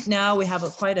 So I think now we have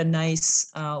quite a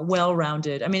nice,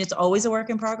 well-rounded. I mean, it's always a work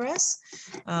in progress.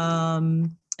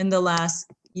 In the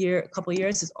last couple of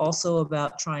years, it's also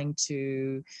about trying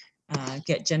to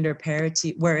get gender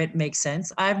parity where it makes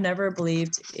sense. I've never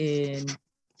believed in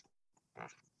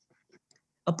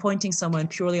appointing someone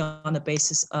purely on the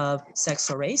basis of sex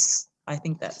or race. I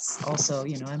think that's also, I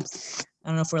don't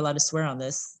know if we're allowed to swear on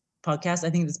this podcast. I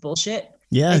think it's bullshit.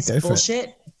 Yeah, it's go for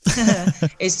bullshit.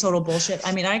 It's total bullshit.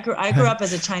 I mean, I grew up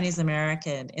as a Chinese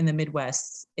American in the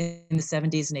Midwest in the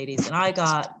 70s and 80s, and I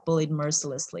got bullied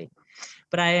mercilessly.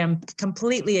 But I am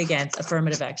completely against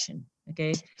affirmative action.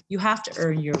 Okay, you have to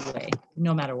earn your way,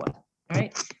 no matter what. All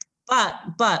right.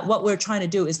 But what we're trying to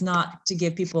do is not to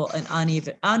give people an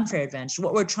unfair advantage.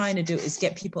 What we're trying to do is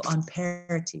get people on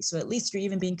parity. So at least you're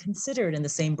even being considered in the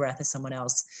same breath as someone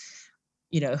else,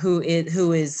 who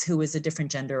is a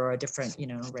different gender or a different,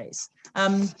 race.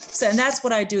 So, and that's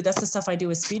what I do. That's the stuff I do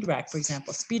with Speed Rack, for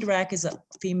example. Speed Rack is a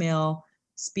female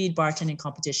speed bartending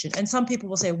competition. And some people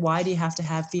will say, why do you have to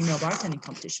have female bartending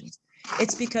competitions?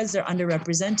 It's because they're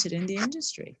underrepresented in the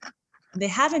industry. They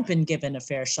haven't been given a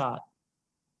fair shot.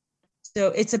 So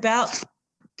it's about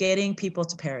getting people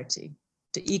to parity,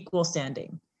 to equal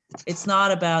standing. It's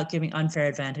not about giving unfair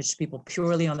advantage to people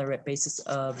purely on the basis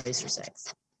of race or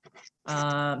sex.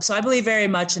 So I believe very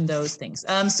much in those things.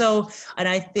 And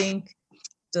I think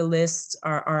the list,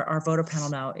 our voter panel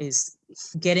now is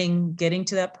getting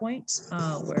to that point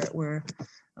where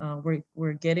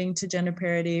we're getting to gender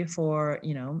parity for,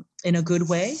 in a good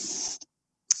way.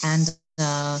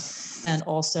 And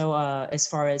also as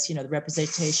far as, the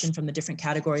representation from the different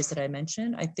categories that I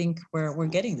mentioned, I think we're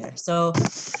getting there. So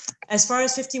as far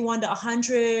as 51 to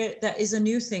 100, that is a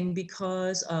new thing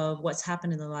because of what's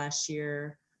happened in the last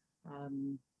year.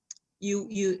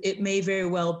 It may very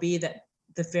well be that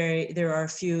there are a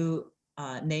few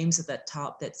names at that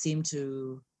top that seem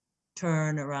to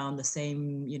turn around the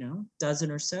same,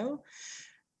 dozen or so.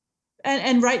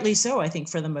 And rightly so, I think,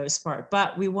 for the most part.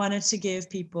 But we wanted to give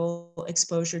people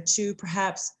exposure to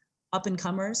perhaps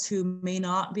up-and-comers who may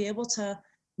not be able to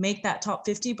make that top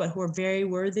 50, but who are very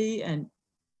worthy and,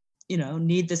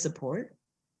 need the support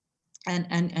and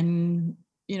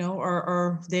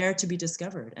are there to be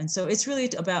discovered. And so it's really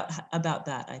about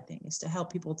that, I think, is to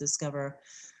help people discover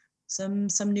some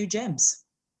new gems.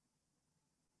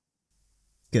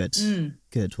 Good.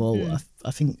 Well,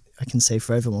 I think I can say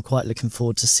for everyone, we're quite looking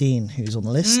forward to seeing who's on the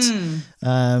list.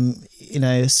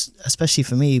 Especially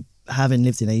for me, having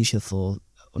lived in Asia for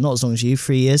not as long as you,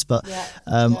 3 years, but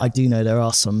I do know there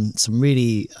are some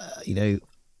really,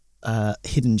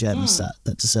 hidden gems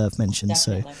that deserve mention.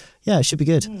 Definitely. So yeah, it should be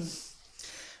good.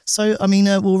 So, I mean,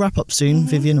 we'll wrap up soon,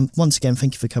 Vivian. And once again,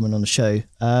 thank you for coming on the show.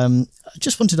 I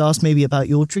just wanted to ask maybe about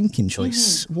your drinking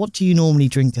choice. What do you normally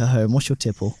drink at home? What's your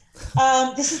tipple?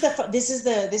 It's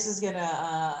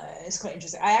quite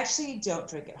interesting. I actually don't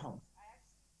drink at home.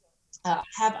 I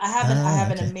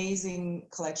have an amazing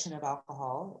collection of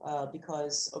alcohol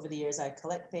because over the years I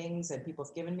collect things and people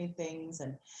have given me things.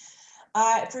 And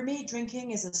for me,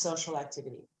 drinking is a social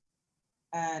activity.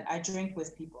 And I drink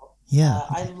with people. Yeah.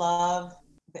 I love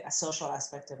the social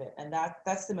aspect of it. And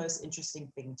that's the most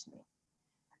interesting thing to me.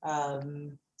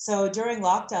 So during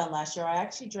lockdown last year, I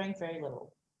actually drank very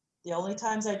little. The only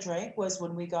times I drank was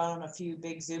when we got on a few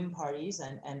big Zoom parties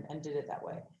and did it that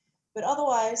way. But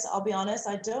otherwise, I'll be honest,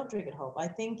 I don't drink at home. I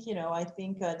think,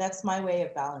 that's my way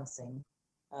of balancing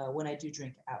when I do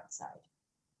drink outside.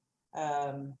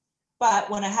 But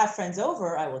when I have friends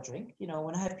over, I will drink.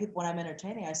 When I have people, when I'm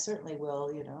entertaining, I certainly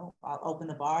will, I'll open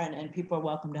the bar and people are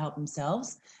welcome to help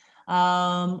themselves.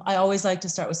 I always like to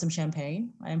start with some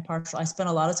champagne. I spent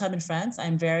a lot of time in France.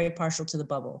 I'm very partial to the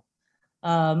bubble.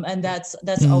 And that's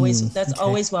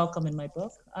always welcome in my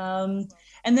book. And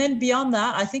then beyond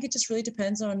that, I think it just really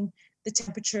depends on the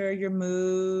temperature, your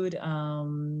mood,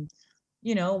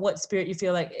 what spirit you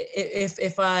feel like.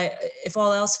 If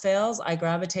all else fails, I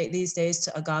gravitate these days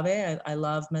to agave. I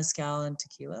love mezcal and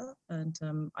tequila, and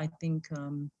I think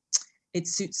it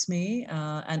suits me,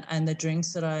 and the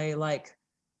drinks that I like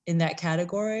in that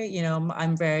category. You know, I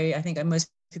think most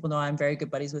people know I'm very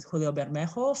good buddies with Julio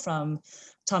Bermejo from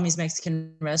Tommy's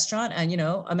Mexican Restaurant. And, you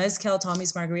know, a mezcal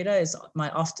Tommy's Margarita is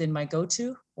often my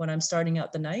go-to when I'm starting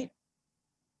out the night.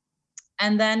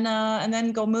 And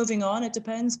then go moving on. It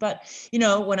depends. But, you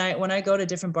know, when I go to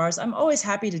different bars, I'm always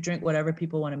happy to drink whatever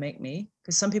people want to make me.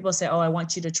 Because some people say, oh, I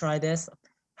want you to try this.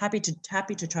 Happy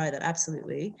to try that.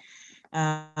 Absolutely.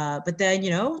 But then,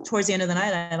 you know, towards the end of the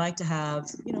night, I like to have,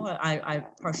 you know, I'm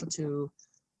partial to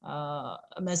a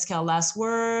mezcal Last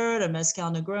Word, a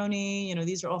mezcal Negroni. You know,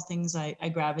 these are all things I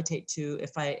gravitate to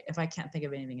if I can't think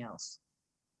of anything else.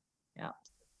 Yeah,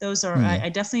 those are I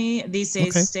definitely these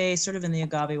days stay sort of in the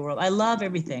agave world. I love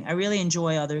everything. I really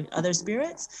enjoy other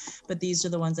spirits, but these are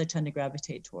the ones I tend to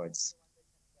gravitate towards.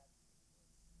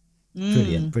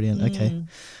 Brilliant. Okay.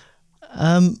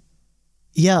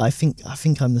 Yeah, I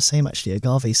think I'm the same actually.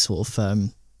 Agave sort of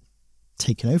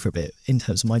taken over a bit in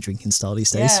terms of my drinking style these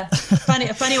days. Yeah,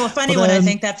 funny when I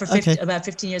think that for about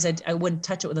 15 years I wouldn't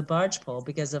touch it with a barge pole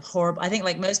because of horrible. I think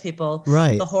like most people,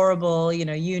 right, the horrible, you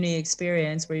know, uni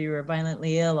experience where you were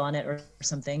violently ill on it or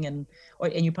something, and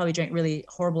you probably drank really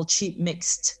horrible, cheap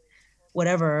mixed,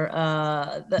 whatever.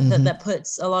 That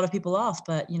puts a lot of people off.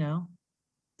 But you know,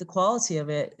 the quality of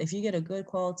it, if you get a good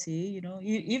quality, you know,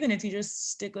 even if you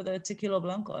just stick with a tequila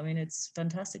blanco, I mean, it's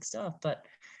fantastic stuff. But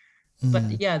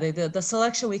yeah, the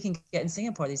selection we can get in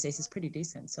Singapore these days is pretty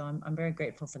decent. So I'm very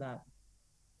grateful for that.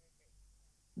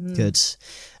 Good.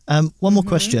 One more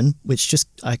question, which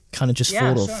I kind of just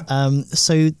thought of.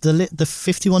 So the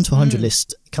 51 to 100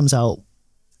 list comes out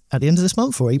at the end of this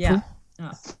month or April?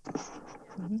 Yeah.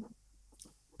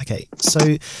 Okay.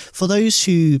 So for those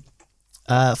who,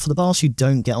 for the bars who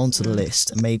don't get onto the list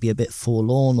and maybe a bit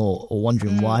forlorn or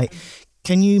wondering why,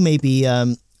 can you maybe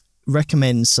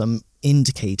recommend some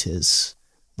indicators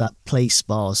that place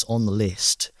bars on the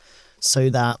list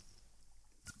so that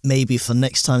maybe for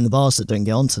next time the bars that don't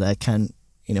get onto there can,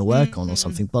 you know, work on or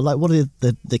something? But like, what are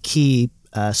the key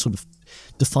sort of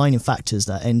defining factors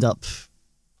that end up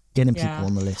getting people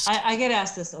on the list? I get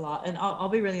asked this a lot, and I'll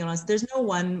be really honest. There's no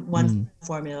one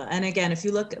formula. And again, if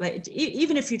you look like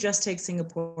even if you just take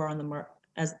Singapore on the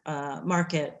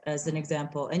market as an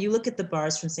example, and you look at the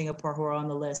bars from Singapore who are on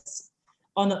the list.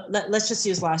 Let's just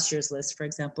use last year's list, for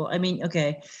example. I mean,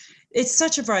 okay, it's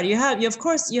such a variety. You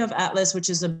have Atlas, which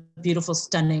is a beautiful,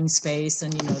 stunning space,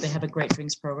 and you know they have a great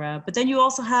drinks program. But then you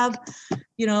also have,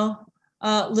 you know,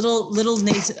 little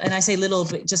native, and I say little,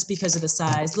 but just because of the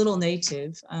size, Little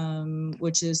Native,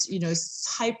 which is, you know,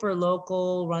 hyper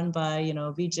local, run by, you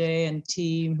know, Vijay and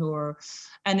team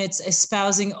and it's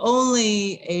espousing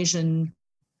only Asian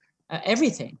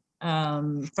everything.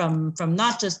 From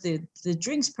not just the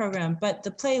drinks program, but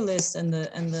the playlist and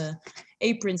the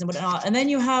aprons and whatnot. And then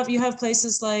you have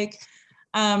places like,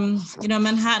 you know,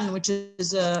 Manhattan,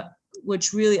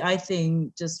 which really I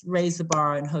think just raised the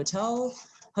bar in hotel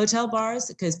bars,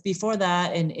 because before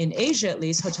that in Asia at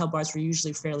least, hotel bars were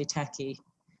usually fairly tacky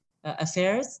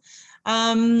affairs.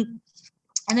 And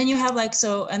then you have like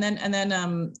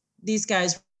these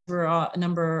guys were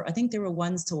I think they were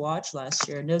ones to watch last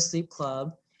year. No Sleep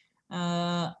Club.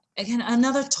 Again,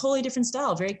 another totally different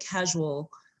style, very casual,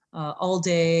 all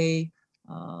day.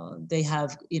 They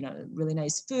have, you know, really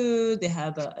nice food. They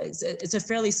have it's a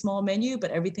fairly small menu,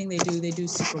 but everything they do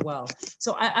super well.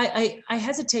 So I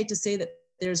hesitate to say that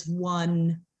there's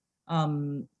one,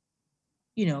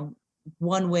 you know,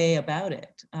 one way about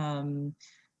it.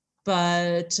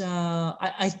 But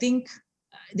I think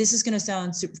this is going to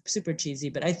sound super cheesy,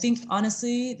 but I think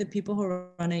honestly, the people who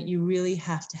run it, you really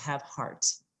have to have heart.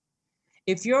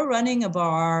 If you're running a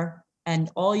bar and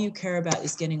all you care about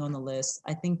is getting on the list,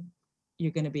 I think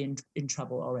you're going to be in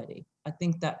trouble already. I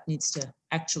think that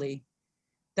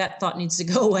thought needs to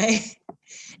go away.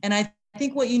 And I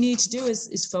think what you need to do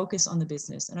is focus on the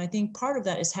business. And I think part of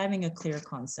that is having a clear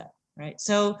concept, right?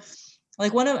 So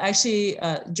like one of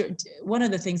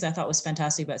the things I thought was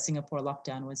fantastic about Singapore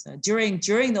lockdown was during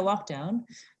the lockdown,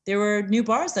 there were new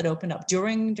bars that opened up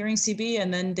during CB,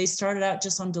 and then they started out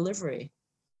just on delivery.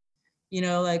 You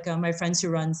know, like my friends who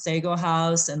run Sego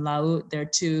House and Laut, they're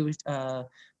two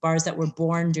bars that were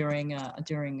born during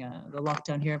the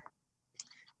lockdown here.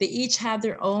 They each have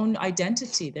their own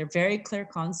identity. They're very clear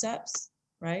concepts,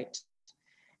 right?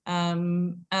 I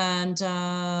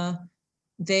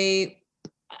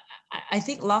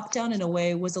think lockdown in a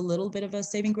way was a little bit of a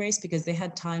saving grace because they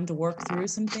had time to work through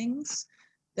some things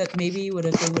that maybe they would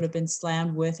have been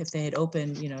slammed with if they had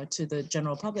opened, you know, to the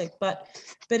general public. But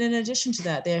in addition to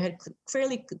that, they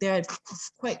had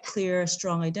quite clear,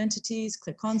 strong identities,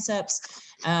 clear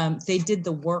concepts. They did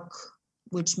the work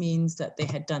which means that they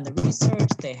had done the research,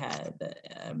 they had,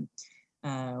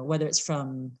 whether it's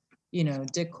from,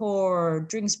 decor,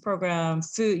 drinks program,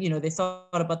 food, they thought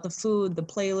about the food, the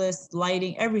playlist,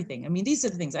 lighting, everything. I mean, these are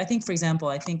the things. I think, for example,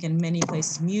 I think in many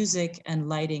places, music and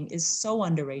lighting is so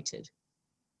underrated.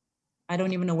 I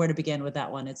don't even know where to begin with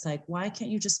that one. It's like, why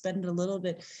can't you just spend a little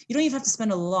bit? You don't even have to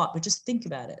spend a lot, but just think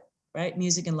about it, right?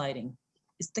 Music and lighting.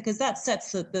 It's because that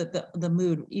sets the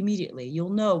mood immediately. You'll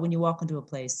know when you walk into a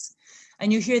place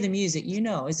and you hear the music,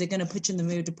 is it going to put you in the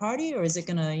mood to party, or is it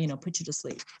going to, put you to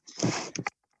sleep?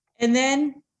 And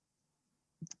then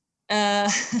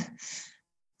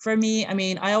for me, I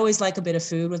mean, I always like a bit of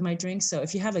food with my drinks. So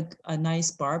if you have a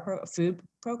nice food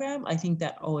program, I think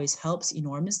that always helps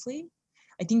enormously.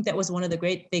 I think that was one of the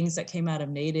great things that came out of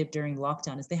Native during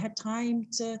lockdown, is they had time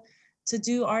to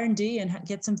do R&D and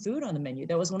get some food on the menu.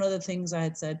 That was one of the things I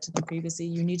had said to them previously.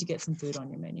 You need to get some food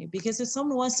on your menu, because if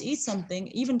someone wants to eat something,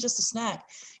 even just a snack,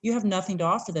 you have nothing to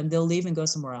offer them. They'll leave and go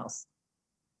somewhere else,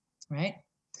 right?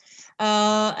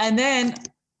 And then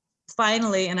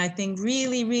finally, and I think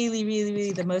really, really, really,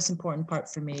 really the most important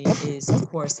part for me is, of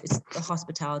course, it's the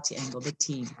hospitality angle, the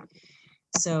team.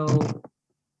 So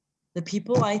the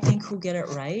people I think who get it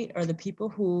right are the people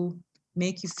who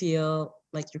make you feel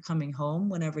like you're coming home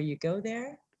whenever you go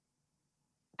there.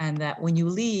 And that when you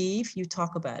leave, you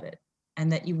talk about it.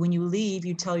 And that when you leave,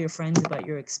 you tell your friends about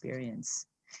your experience.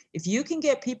 If you can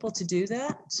get people to do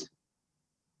that,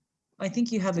 I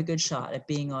think you have a good shot at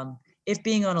being on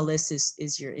a list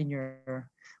is in your,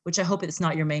 which I hope it's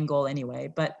not your main goal anyway.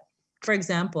 But for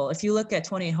example, if you look at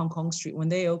 28 Hong Kong Street, when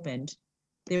they opened,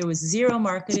 there was zero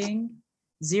marketing,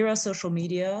 zero social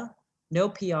media, no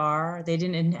PR. They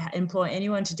didn't employ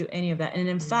anyone to do any of that. And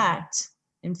in fact,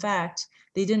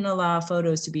 they didn't allow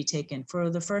photos to be taken for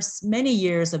the first many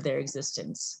years of their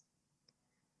existence,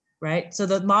 right? So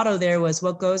the motto there was,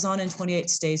 what goes on in 28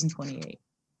 stays in 28.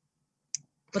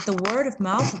 But the word of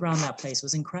mouth around that place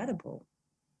was incredible.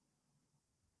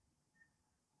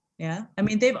 Yeah. I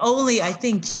mean, they've only, I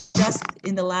think, just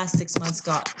in the last 6 months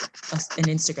got an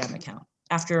Instagram account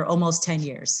after almost 10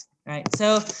 years, right?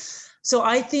 So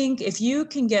I think if you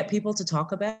can get people to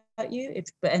talk about you,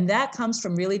 and that comes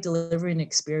from really delivering an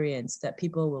experience that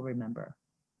people will remember.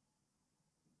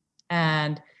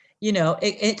 And,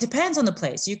 it depends on the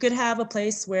place. You could have a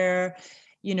place where,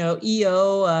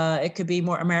 EO, it could be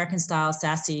more American style,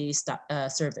 sassy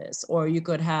service, or you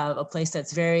could have a place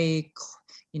that's very,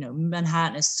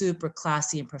 Manhattan is super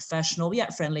classy and professional,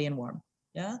 yet friendly and warm.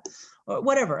 Yeah. Or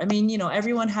whatever. I mean,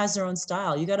 everyone has their own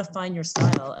style. You got to find your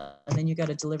style, and then you got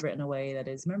to deliver it in a way that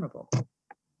is memorable.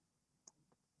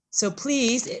 So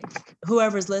please,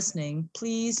 whoever's listening,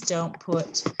 please don't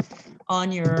put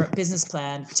on your business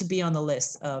plan to be on the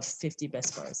list of 50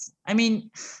 best bars. I mean,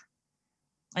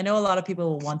 I know a lot of people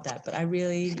will want that, but I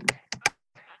worry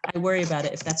about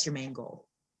it if that's your main goal.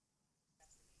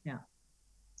 Yeah.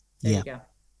 There you go.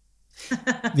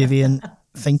 Vivian,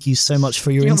 thank you so much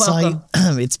for your insight.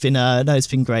 It's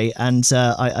been great, and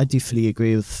I do fully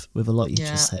agree with a lot you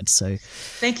just said. So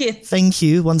thank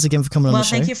you once again for coming on the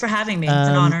show. Thank you for having me. It's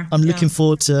an honor. I'm looking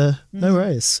forward to no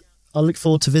worries. I'll look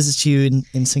forward to visit you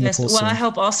in Singapore. Yes, well, I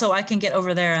hope also I can get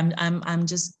over there. I'm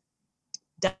just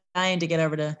dying to get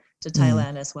over to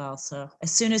Thailand as well. So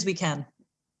as soon as we can.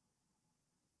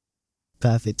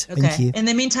 Perfect. Okay. Thank you. In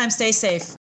the meantime, stay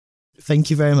safe.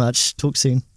 Thank you very much. Talk soon.